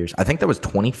 5 years. I think that was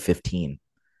 2015.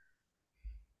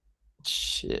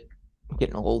 Shit, I'm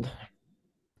getting old.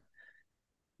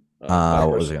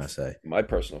 What was I gonna say? My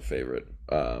personal favorite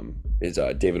is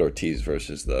David Ortiz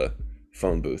versus the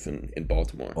phone booth in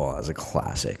Baltimore. Well, that's a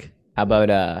classic. How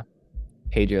about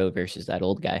Pedro versus that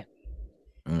old guy?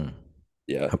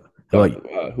 Yeah.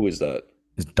 Who is that?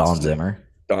 Is Don Zimmer?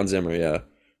 Don Zimmer, yeah.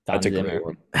 That's a Zimmer. great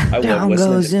one. I Down love goes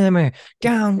listening. Zimmer.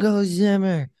 Down goes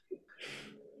Zimmer.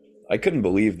 I couldn't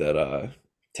believe that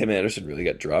Tim Anderson really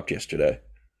got dropped yesterday.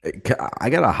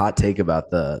 I got a hot take about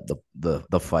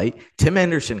the fight. Tim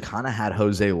Anderson kind of had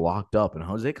Jose locked up, and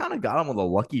Jose kind of got him with a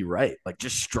lucky right, like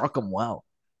just struck him well.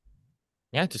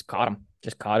 Yeah, just caught him.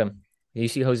 Did you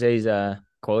see Jose's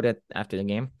quote after the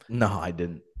game? No, I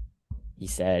didn't. He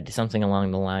said something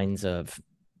along the lines of,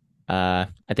 I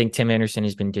think Tim Anderson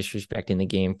has been disrespecting the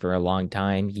game for a long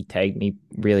time. He tagged me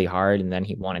really hard, and then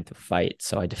he wanted to fight,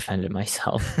 so I defended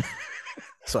myself.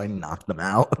 So I knocked them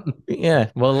out.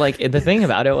 Yeah. Well, like the thing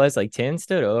about it was like Tim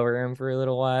stood over him for a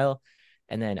little while,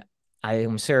 and then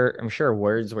I'm sure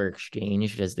words were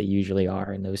exchanged as they usually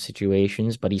are in those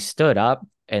situations, but he stood up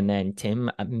and then Tim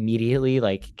immediately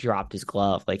like dropped his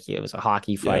glove like it was a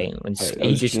hockey fight. And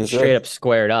he just straight up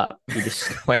squared up. He just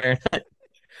squared up.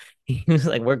 He was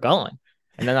like, "We're going."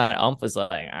 And then that ump was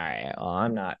like, "All right, well,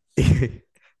 I'm not." He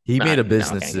made a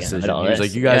business decision. He was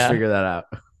like, "You guys figure that out."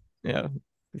 Yeah.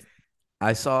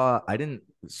 I didn't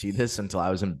see this until I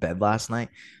was in bed last night.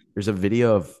 There's a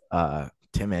video of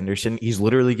Tim Anderson. He's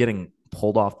literally getting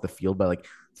pulled off the field by like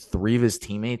 3 of his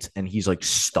teammates, and he's like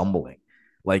stumbling.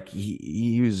 Like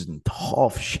he was in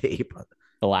tough shape.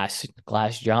 The last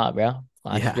job, bro.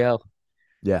 Last Joe.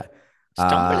 Yeah.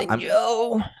 Stumbling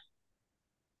Joe.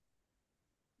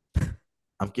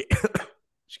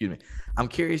 Excuse me. I'm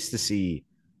curious to see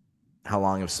how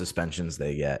long of suspensions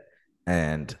they get.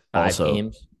 And 5 also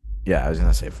games. Yeah, I was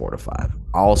gonna say 4 to 5.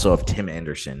 Also, if Tim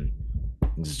Anderson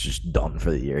is just done for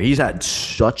the year, he's had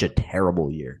such a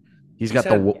terrible year. He's got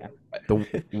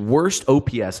the worst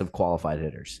OPS of qualified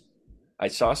hitters. I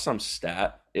saw some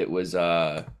stat. It was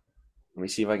let me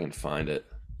see if I can find it.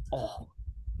 Oh,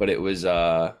 But it was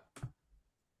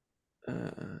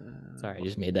Sorry, I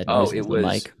just made that Oh, noise it into the was.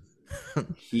 mic.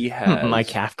 He has. My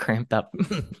calf cramped up.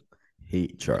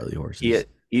 Hate Charlie horses.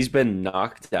 He's been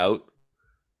knocked out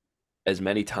as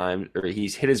many times, or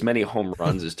he's hit as many home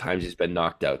runs as times he's been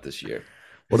knocked out this year.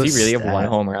 Does a he really have one stat.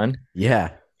 home run?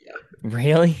 Yeah,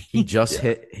 Really? he just Yeah.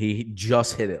 hit. He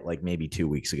just hit it like maybe 2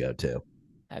 weeks ago too.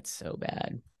 That's so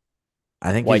bad.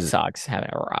 I think White Sox having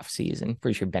a rough season.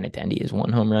 Pretty sure Benintendi has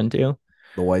one home run too.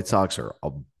 the White Sox are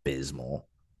abysmal,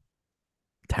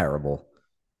 terrible.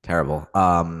 What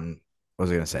was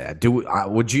I gonna say?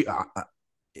 Would you?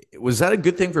 Was that a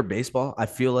good thing for baseball? I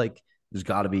feel like there's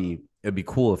got to be. It'd be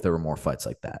cool if there were more fights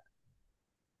like that.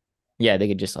 Yeah, they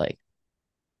could just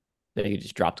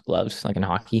drop the gloves like in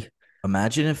hockey.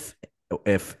 Imagine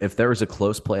if there was a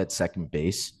close play at second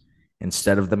base,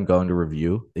 instead of them going to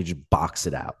review, they just box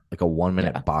it out like a 1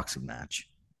 minute Yeah. boxing match.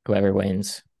 Whoever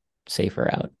wins,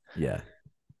 safer out. Yeah,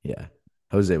 yeah.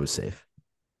 Jose was safe,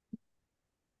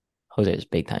 Jose is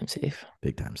big time safe.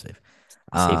 big time safe.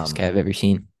 Safest guy I've ever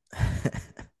seen.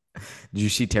 Did you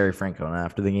see Terry Francona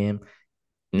after the game?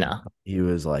 No. He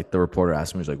was like, the reporter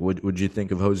asked him, he was like, "What'd you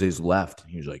think of Jose's left?"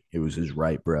 He was like, "It was his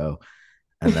right, bro."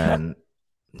 And then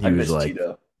I he miss was like,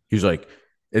 Tito.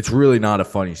 "It's really not a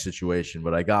funny situation,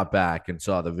 but I got back and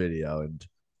saw the video and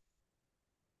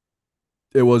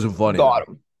it wasn't funny. Got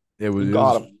him. It was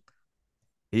Got him.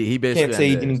 He basically Can't say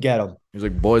he ended it. didn't get him. He was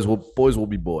like, boys will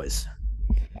be boys.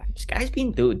 This guy's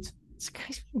being dudes.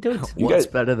 You What's guys-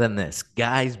 better than this?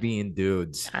 Guys being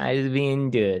dudes. Guys being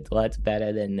dudes. What's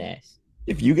better than this?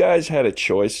 If you guys had a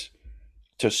choice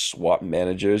to swap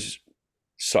managers,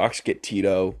 Sox get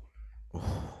Tito,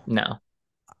 No.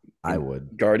 I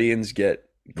would. Guardians get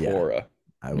Yeah. Cora.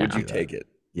 I No. would Would you do that. take it?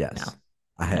 Yes. No.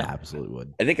 I No. absolutely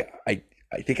would. I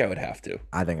think I would have to.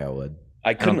 I think I would.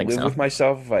 I couldn't think live so. with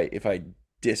myself if I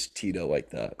dissed Tito like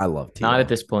that. I love Tito. Not at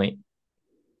this point.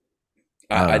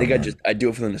 I think know, I do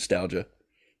it for the nostalgia.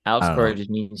 Alex I don't Cora know. just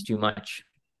means too much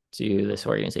to this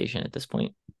organization at this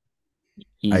point. I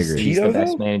He's, agree. he's the Tito,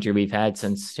 best though? manager we've had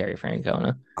since Terry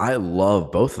Francona. I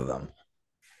love both of them.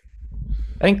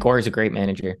 I think Cora's a great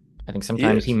manager. I think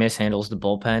sometimes is. he mishandles the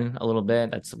bullpen a little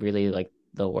bit. That's really like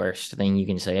the worst thing you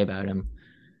can say about him.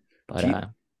 But He-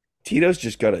 Tito's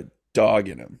just got a dog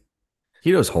in him.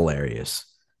 Tito's hilarious.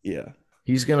 Yeah.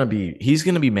 He's gonna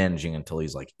be managing until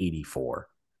he's like 84.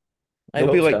 I He'll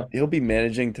hope be like so. he'll be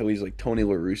managing till he's like Tony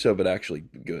La Russa, but actually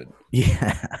good.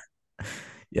 Yeah.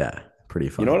 Yeah. Pretty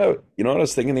fun. You know what I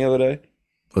was thinking the other day?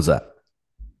 What's that?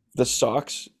 The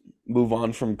Sox move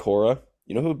on from Cora.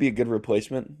 You know who would be a good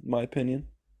replacement, in my opinion?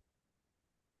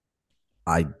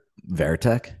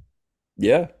 Veritek?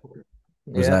 Yeah.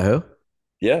 Was that who?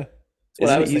 Yeah. what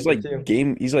I Isn't was he- he's thinking,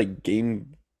 like too. he's like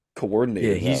game coordinator.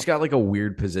 Yeah, he's now. got like a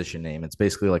weird position name. It's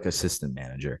basically like assistant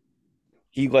manager.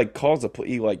 He like calls the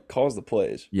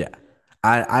plays. Yeah.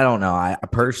 I don't know. I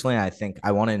personally I think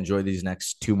I want to enjoy these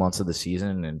next 2 months of the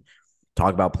season and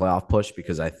talk about playoff push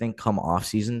because I think come off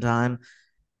season time,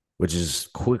 which is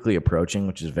quickly approaching,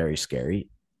 which is very scary.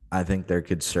 I think there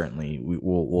could certainly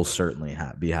we'll certainly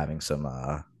be having some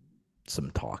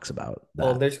talks about that.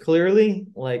 Well, there's clearly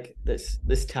like this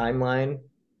timeline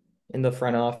in the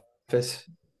front office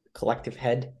collective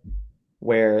head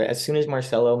where as soon as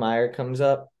Marcelo Meyer comes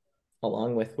up,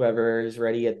 along with whoever is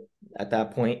ready at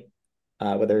that point,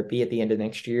 whether it be at the end of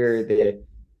next year or the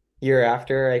year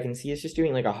after, I can see us just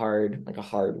doing like a hard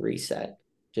reset.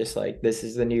 Just like this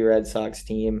is the new Red Sox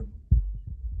team.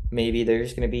 Maybe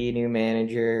there's gonna be a new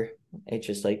manager. It's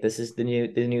just like this is the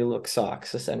new look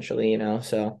Sox essentially,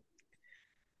 So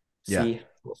Yeah. see.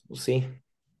 We'll see.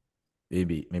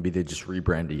 Maybe they just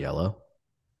rebrand to yellow.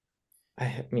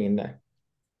 I mean,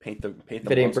 Paint the If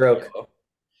it ain't monster broke. yellow.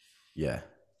 Yeah,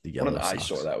 the What yellow. an Sox.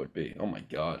 eyesore that would be. Oh my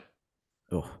god.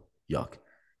 Oh, yuck.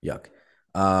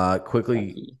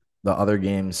 Quickly, the other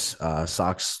games,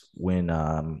 Sox win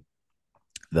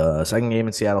the second game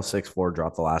in Seattle 6-4,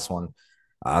 dropped the last one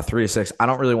 3-6. I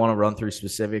don't really want to run through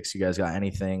specifics. You guys got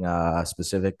anything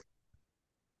specific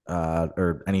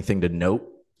or anything to note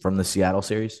from the Seattle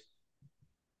series?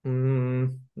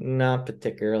 not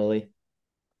particularly.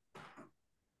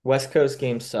 West Coast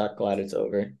games suck. Glad it's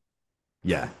over.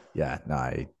 Yeah. No,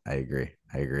 I agree.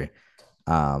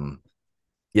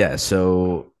 Yeah.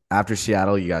 So after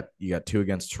Seattle, you got two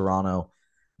against Toronto.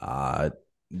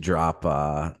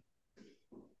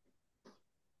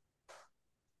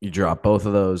 You drop both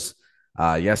of those.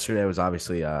 Yesterday was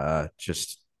obviously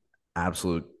just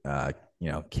absolute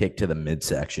kick to the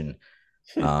midsection.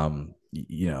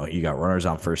 You got runners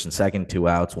on first and second, 2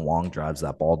 outs. Wong drives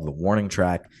that ball to the warning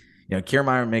track.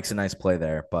 Kiermaier makes a nice play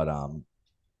there, but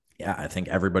I think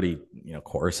everybody,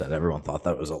 Cora said everyone thought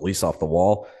that was at least off the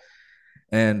wall.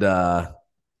 And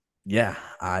yeah,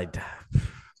 I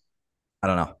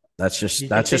don't know. That's You just can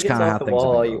that's say just it's kind of off how the things have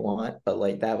wall been all you going. want, but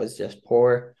like that was just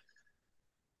poor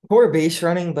base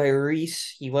running by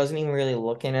Reese. He wasn't even really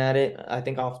looking at it. I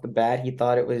think off the bat he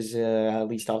thought it was at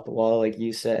least off the wall, like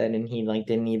you said, and he like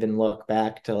didn't even look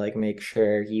back to like make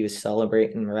sure he was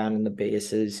celebrating around in the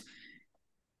bases.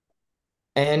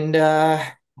 And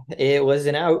it was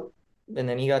an out, and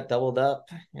then he got doubled up,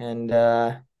 and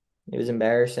it was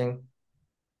embarrassing.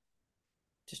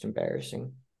 Just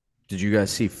embarrassing. Did you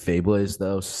guys see Fables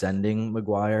though sending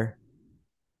McGuire?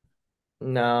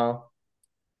 No.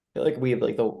 Feel like we have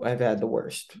like I've had the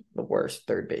worst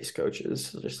third base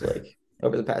coaches just like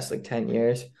over the past like 10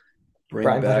 years. Bring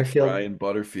Brian back Butterfield, Brian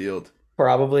Butterfield.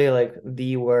 probably like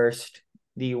the worst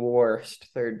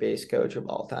third base coach of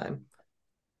all time.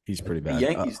 He's pretty The bad.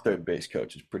 Yankees third base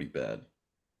coach is pretty bad.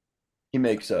 He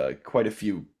makes quite a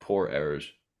few poor errors.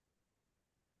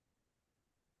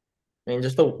 I mean,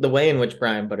 just the way in which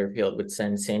Brian Butterfield would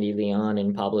send Sandy Leon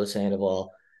and Pablo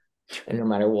Sandoval, and no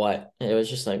matter what, it was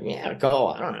just like, yeah, go.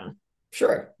 I don't know.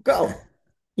 Sure, go.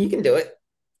 You can do it.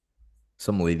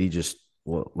 Some lady just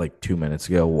like 2 minutes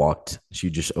ago walked. She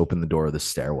just opened the door of the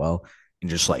stairwell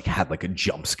and just like had like a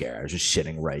jump scare. I was just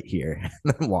sitting right here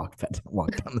and then walked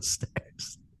down the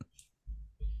stairs.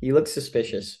 You look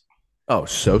suspicious. Oh,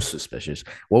 so suspicious.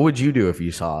 What would you do if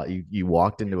you saw you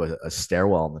walked into a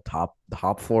stairwell on the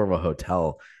top floor of a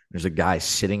hotel? There's a guy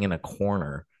sitting in a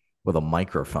corner with a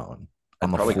microphone on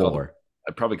I'd the probably call the floor.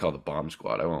 I'd probably call the bomb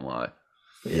squad. I won't lie.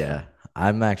 Yeah,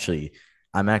 I'm actually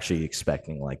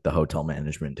expecting like the hotel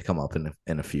management to come up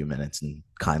in a few minutes and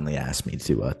kindly ask me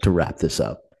to wrap this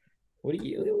up. What are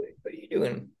you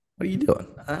doing? What are you doing?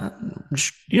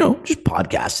 Just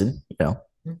podcasting.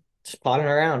 Just potting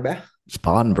around, bro. Just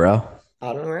podding, bro.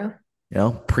 Potting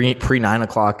around. Pre 9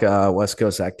 o'clock West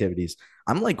Coast activities.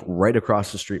 I'm like right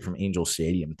across the street from Angel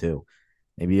Stadium too.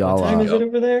 Maybe What I'll. time is Yep. it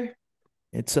over there?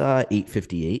 It's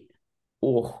 8:58.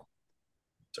 Oh,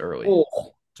 It's early. oh,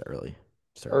 It's early.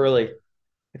 It's early. early.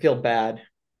 I feel bad.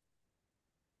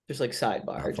 Just like sidebar,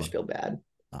 Not I just fun. feel bad.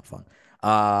 Not fun.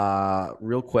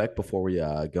 Real quick before we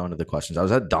go into the questions, I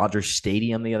was at Dodger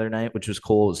Stadium the other night, which was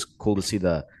cool. It was cool to see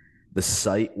the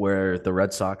site where the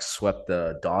Red Sox swept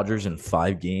the Dodgers in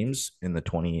 5 games in the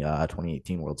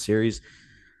 2018 World Series.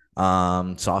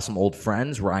 Saw some old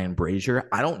friends, Ryan Brazier.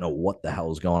 I don't know what the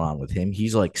hell is going on with him.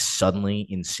 He's like suddenly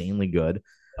insanely good.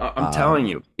 I'm telling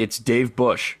you, it's Dave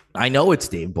Bush. I know it's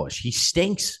Dave Bush. He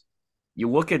stinks. You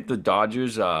look at the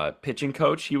Dodgers pitching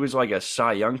coach, he was like a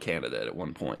Cy Young candidate at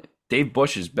one point. Dave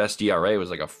Bush's best ERA was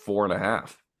like a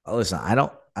 4.5. Listen, I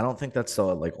don't think that's the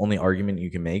like only argument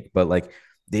you can make, but like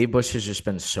Dave Bush has just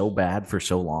been so bad for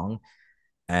so long,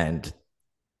 and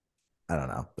I don't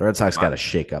know. The Red Sox got to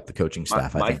shake up the coaching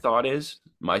staff. I My think. thought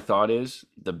is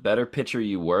the better pitcher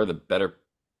you were, the better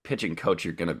pitching coach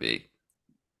you're gonna be.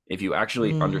 If you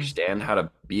actually understand how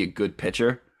to be a good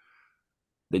pitcher,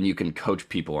 then you can coach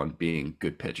people on being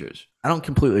good pitchers. I don't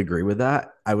completely agree with that.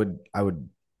 Gardy,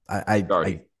 I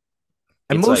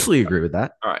it's mostly like, agree with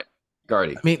that. all right,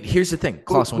 Gardy. I mean, here's the thing,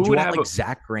 Klaus. who Would you would want have like a-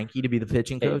 Zach Greinke to be the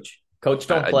pitching Hey, coach? Coach,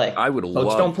 don't play. I would Coach,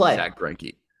 love don't play. Zach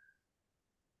Greinke.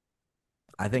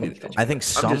 I think Pitching I think coach.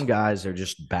 some guys are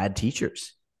just bad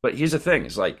teachers. But here's the thing: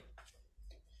 is like,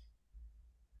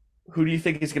 who do you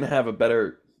think is going to have a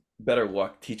better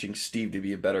luck teaching Steve to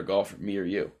be a better golfer, me or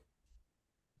you?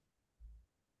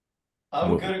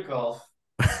 I'm Well- good at golf.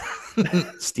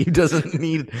 Steve doesn't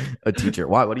need a teacher.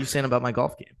 Why? What are you saying about my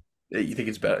golf game? You think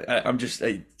it's better? I'm just.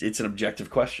 It's an objective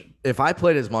question. If I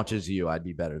played as much as you, I'd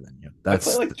be better than you. I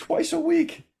play like twice a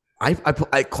week.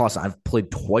 Klaus, I've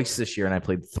played twice this year and I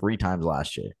played 3 times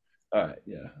last year. All right,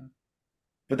 yeah.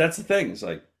 But that's the thing. Is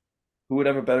like, who would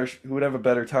have a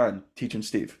better time teaching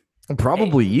Steve?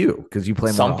 Probably you, because you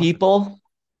play more. Some often. people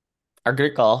are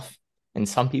good at golf, and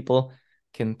some people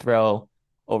can throw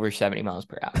over 70 miles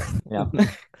per hour. Yeah.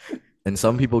 And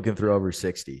some people can throw over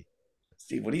 60.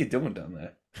 Steve, what are you doing down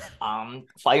there?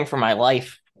 Fighting for my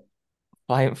life.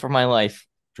 Fighting for my life.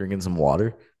 Drinking some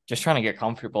water. Just trying to get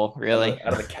comfortable, really.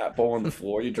 Out of the cat bowl on the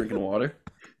floor, you're drinking water.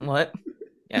 What?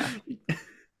 Yeah.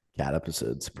 Cat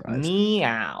episode surprise.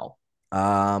 Meow.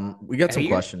 We got some Are your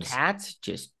questions. cats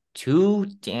just too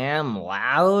damn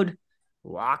loud,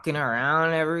 walking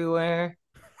around everywhere?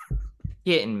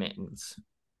 Kitten mittens.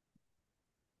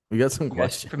 We got some You guys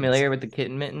questions. familiar with the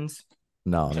kitten mittens?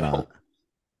 No, I'm No. not.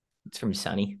 It's from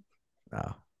Sunny.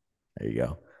 No. There you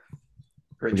go.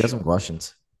 Great We got show. some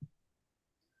questions.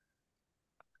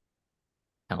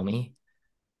 Tell me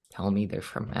they're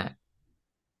from Matt.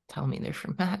 Tell me they're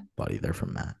from Matt. Buddy, they're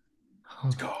from Matt.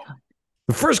 Oh, Go.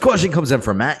 The first question comes in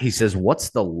from Matt. He says, "What's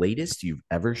the latest you've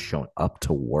ever shown up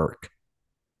to work?"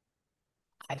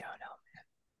 I don't know, man.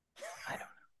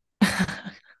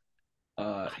 I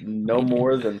don't know. No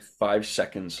more than 5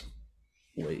 seconds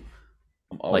late.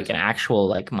 I'm always Like an actual,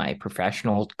 like my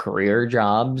professional career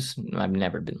jobs, I've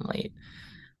never been late.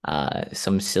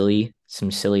 Some silly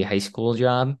high school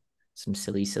job, some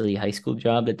silly high school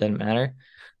job that doesn't matter.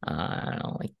 I don't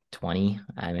know, like 20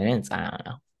 minutes. I don't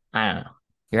know. I don't know.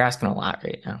 You're asking a lot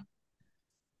right now.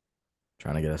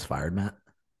 Trying to get us fired, Matt?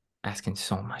 Asking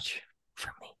so much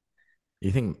from me.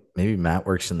 You think maybe Matt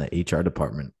works in the HR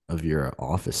department of your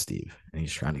office, Steve, and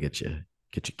he's trying to get you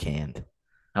canned?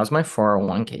 How's my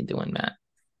 401k doing, Matt?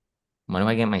 When do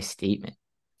I get my statement?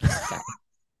 I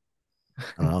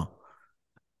don't know.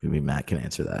 Maybe Matt can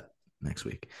answer that next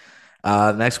week.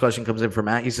 Next question comes in from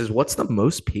Matt. He says, "What's the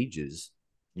most pages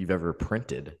you've ever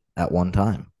printed at one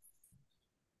time?"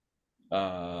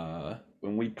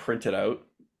 When we printed out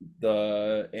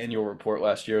the annual report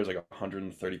last year, it was like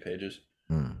 130 pages.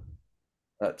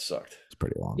 That sucked. It's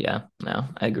pretty long. Yeah, no,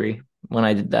 I agree. When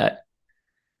I did that,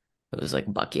 it was like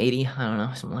 $1.80. I don't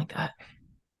know, something like that.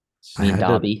 Me and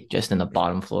Dobby just in the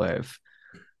bottom floor of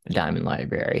the Diamond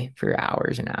Library for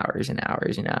hours and hours and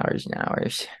hours and hours and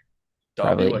hours.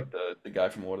 Dobby, Probably. like the guy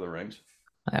from Lord of the Rings.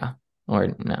 Yeah. Or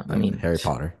no, I mean Harry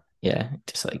Potter. Yeah,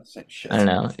 just like Same shit. I don't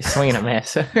know, swinging a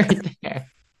miss right there.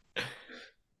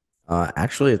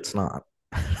 Actually, it's not.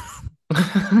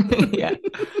 Yeah.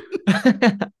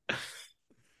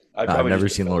 I've never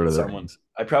seen Lord of the Rings.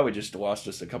 I probably just lost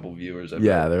just a couple viewers.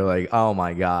 Yeah, they're like, "Oh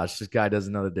my gosh, this guy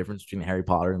doesn't know the difference between Harry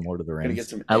Potter and Lord of the Gonna get Rings."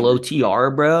 some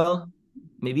LOTR, bro.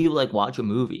 Maybe you like watch a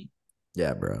movie.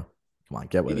 Yeah, bro. Come on,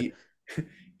 get with it.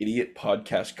 Idiot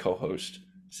podcast co-host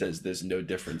says there's no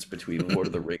difference between Lord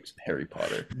of the Rings and Harry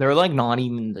Potter. They're like not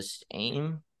even the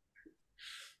same.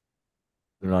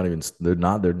 They're not even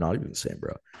the same,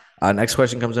 bro. Next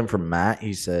question comes in from Matt.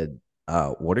 He said,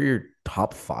 "What are your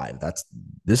top 5?"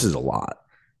 This is a lot.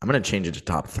 I'm gonna change it to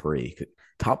top 3.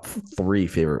 Top 3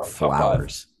 favorite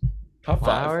flowers. Top 5.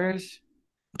 Flowers?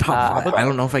 Top 5. I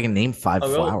don't know if I can name 5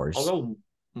 I'll flowers. go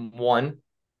 1.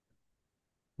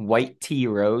 White tea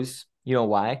rose. You know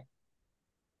why?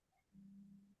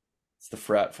 It's the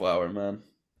frat flower, man.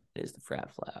 It is the frat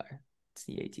flower. It's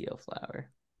the ATO flower.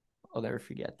 I'll never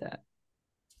forget that.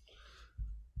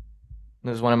 It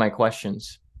was one of my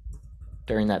questions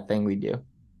during that thing we do.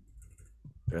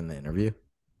 During the interview?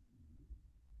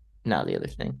 No, the other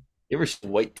thing. You ever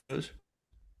seen white tea rose?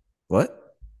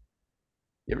 What?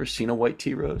 You ever seen a white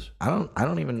tea rose? I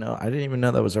don't even know. I didn't even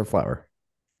know that was our flower.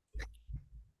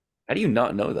 How do you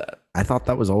not know that? I thought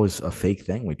that was always a fake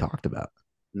thing we talked about.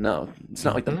 No, it's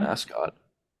not like the mascot.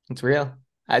 It's real.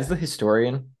 As the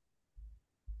historian,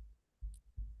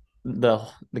 the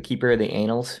keeper of the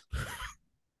annals,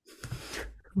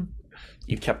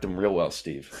 You kept them real well,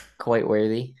 Steve. quite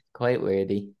worthy, quite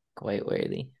worthy, quite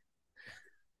worthy.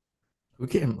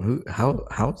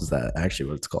 How is that actually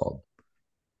what it's called?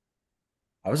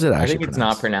 How is it actually I think it's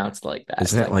not pronounced like that.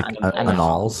 Isn't it like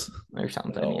annals or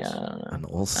something? Yeah, I don't know.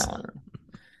 Annals. I don't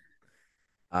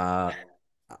know.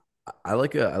 I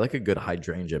like a good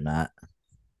hydrangea, Matt.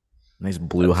 Nice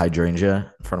blue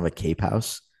hydrangea in front of a Cape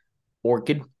house.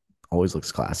 Orchid. Always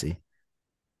looks classy.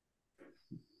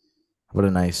 What a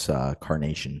nice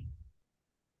carnation.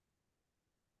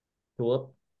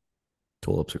 Tulip.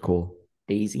 Tulips are cool.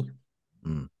 Daisy.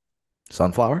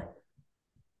 Sunflower.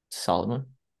 Solid one.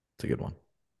 It's a good one.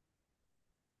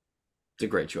 It's a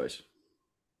great choice.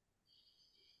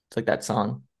 It's like that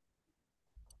song.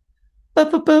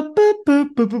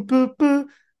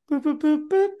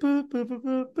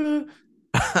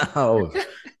 Oh,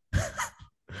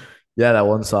 yeah, that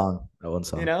one song.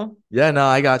 You know? Yeah, no,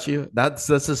 I got you. That's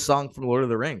a song from Lord of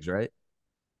the Rings, right?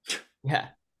 Yeah.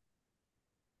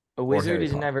 A Or wizard Harry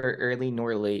is Potter. never early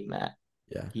nor late, Matt.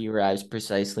 Yeah, He arrives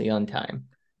precisely on time.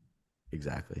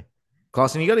 exactly.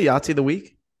 Clausen, you got a Yahtzee of the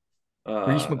week?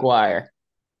 Reese McGuire.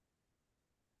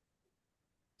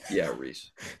 Yeah,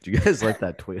 Reese. Did you guys like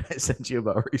that tweet I sent you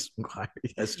about Reese McGuire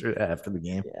yesterday after the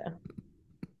game? Yeah.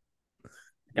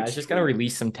 Guys just gotta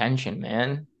release some tension,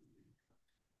 man.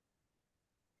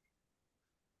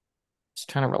 Just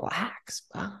trying to relax.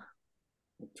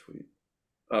 Tweet.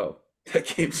 Oh, that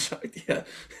game sucked. Yeah,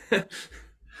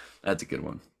 that's a good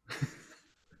one.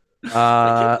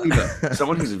 I can't believe that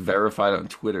someone who's verified on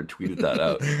Twitter tweeted that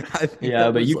out. Yeah,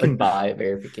 but you can buy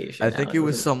verification. I think it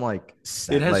was some like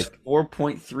It has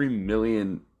 4.3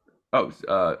 million. Oh,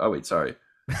 wait, sorry.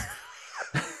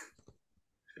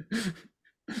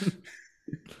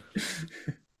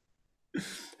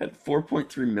 Had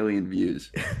 4.3 million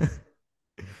views.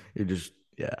 You're just,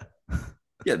 yeah.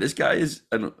 Yeah, this guy is.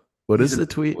 What He's is the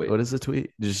tweet? wait. What is the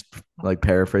tweet? Just like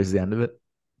paraphrase the end of it.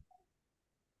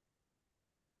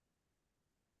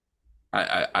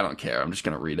 I don't care. I'm just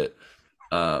gonna read it.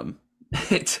 Um,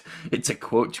 it's a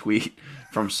quote tweet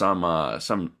from some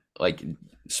like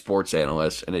sports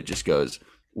analyst, and it just goes,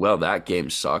 "Well, that game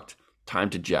sucked. Time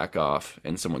to jack off."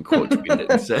 And someone quote tweeted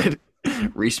it and said,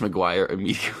 "Reese McGuire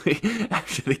immediately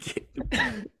after the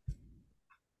game."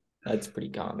 That's pretty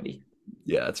comedy.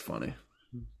 Yeah, it's funny.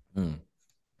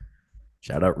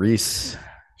 Shout out Reese.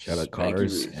 Shout out Spanky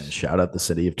Cars, Reese. and shout out the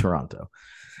city of Toronto.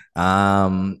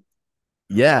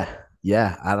 Yeah.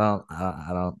 I don't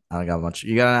got much.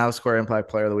 You got an Alex Cora Impact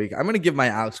Player of the Week. I'm gonna give my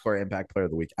Alex Cora Impact Player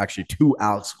of the Week actually to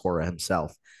Alex Cora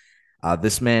himself.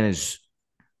 This man is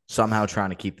somehow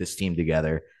trying to keep this team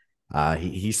together.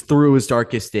 He's through his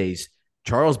darkest days.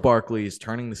 Charles Barkley is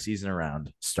turning the season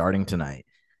around, starting tonight.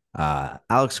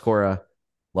 Alex Cora,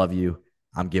 love you.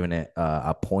 I'm giving it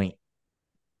a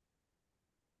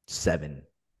 0.7.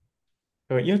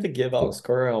 But you have to give Alex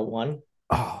Cora a 1.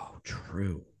 Oh,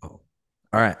 true. Oh,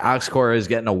 all right. Alex Cora is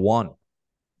getting a 1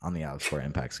 on the Alex Cora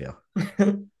impact scale. I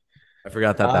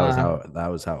forgot that that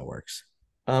was how it works.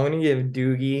 I'm gonna give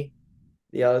Doogie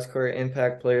the Alex Cora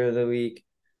Impact Player of the Week.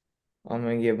 I'm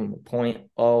gonna give him a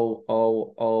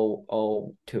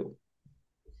 0.00002.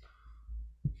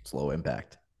 It's low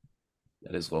impact.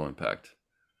 That is low impact.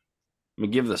 I'm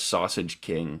gonna give the Sausage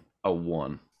King a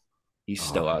 1. He's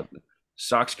still out.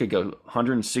 Sox could go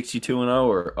 162-0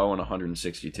 or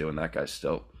 0-162, and that guy's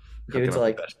still cooking Dude's up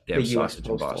like the best damn the US sausage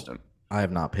in Postal. Boston. I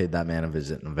have not paid that man a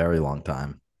visit in a very long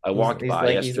time. I walked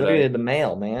by He's literally yesterday. the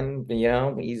mail, man. You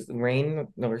know, he's rain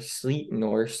nor sleet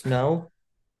nor snow.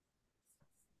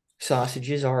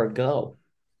 Sausages are a go.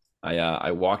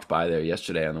 I walked by there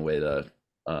yesterday on the way to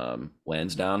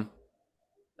Lansdowne.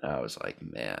 And I was like,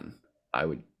 man, I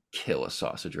would kill a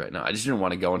sausage right now. I just didn't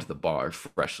want to go into the bar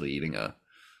freshly eating a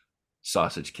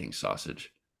Sausage King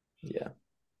sausage. Yeah.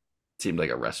 Seemed like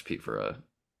a recipe for a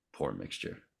poor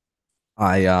mixture.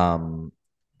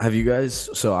 Have you guys,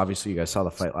 so obviously you guys saw the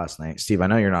fight last night. Steve, I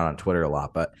know you're not on Twitter a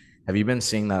lot, but have you been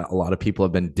seeing that a lot of people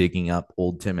have been digging up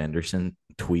old Tim Anderson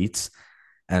tweets,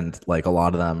 and like a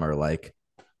lot of them are like,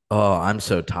 "Oh, I'm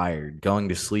so tired, going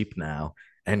to sleep now,"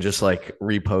 and just like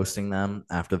reposting them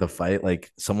after the fight.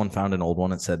 Like someone found an old one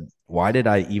that said, "Why did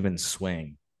I even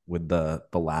swing?" with the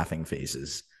laughing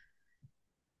faces.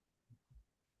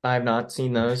 I've not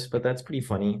seen those, but that's pretty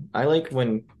funny. I like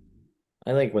when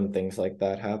things like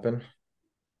that happen.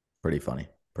 Pretty funny.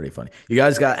 Pretty funny. You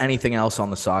guys got anything else on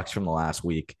the Sox from the last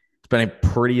week? It's been a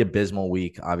pretty abysmal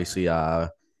week. Obviously,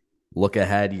 look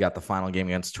ahead. You got the final game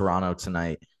against Toronto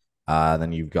tonight.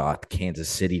 Then you've got Kansas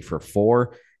City for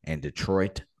 4 and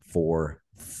Detroit for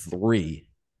 3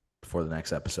 before the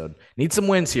next episode. Need some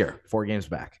wins here. 4 games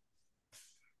back.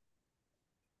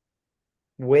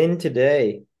 Win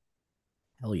today.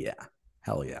 Hell yeah.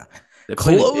 Hell yeah. They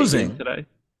played a day Closing. game today.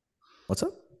 What's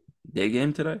up? Day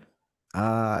game today.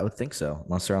 I would think so,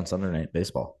 unless they're on Sunday Night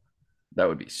Baseball. That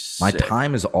would be My sick.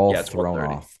 time is all Yeah, it's thrown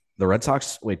 1:30. off. The Red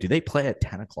Sox, wait, do they play at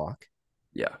 10 o'clock?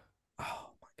 Yeah. Oh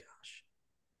my gosh.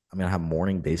 I'm going to have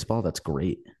morning baseball. That's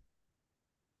great.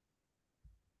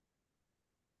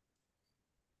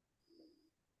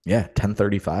 Yeah,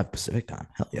 10:35 Pacific time.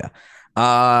 Hell yeah.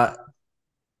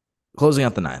 Closing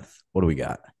out the 9th. What do we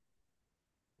got?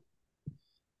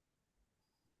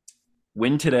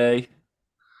 Win today.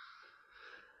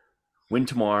 Win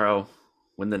tomorrow.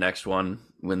 Win the next one.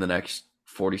 Win the next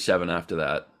 47 after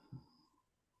that.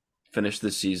 Finish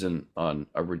this season on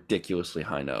a ridiculously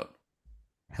high note.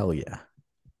 Hell yeah.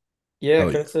 Yeah, Oh,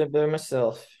 yeah. consider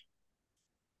myself.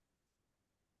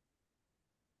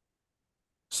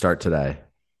 Start today.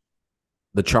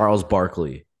 The Charles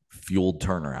Barkley fueled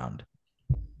turnaround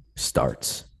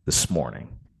starts this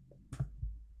morning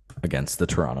against the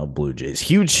Toronto Blue Jays.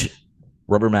 Huge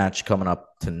rubber match coming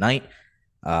up tonight.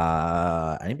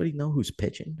 Anybody know who's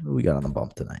pitching? Who we got on the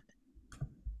bump tonight?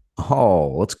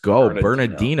 Oh, let's go.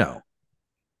 Bernardino.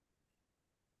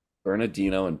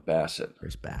 Bernardino. And Bassett.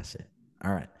 Where's Bassett?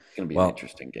 All right. It's going to be Well, an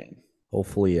interesting game.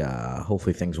 Hopefully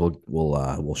things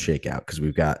will shake out because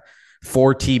we've got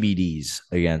 4 TBDs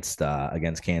against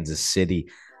Kansas City.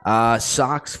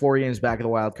 Sox 4 games back of the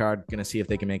wild card. Going to see if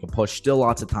they can make a push. Still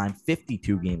lots of time.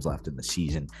 52 games left in the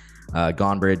season.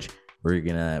 Gonbridge, we're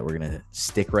gonna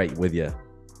stick right with you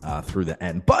through the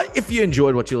end. But if you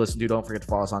enjoyed what you listened to, don't forget to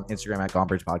follow us on Instagram at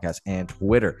Gonbridge Podcast and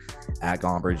Twitter at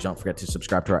Gonbridge. Don't forget to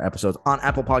subscribe to our episodes on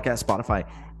Apple Podcasts, Spotify,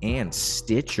 and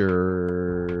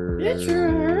Stitcher.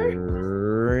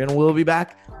 And we'll be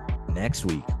back next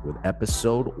week with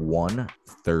episode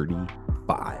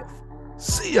 135.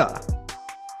 See ya.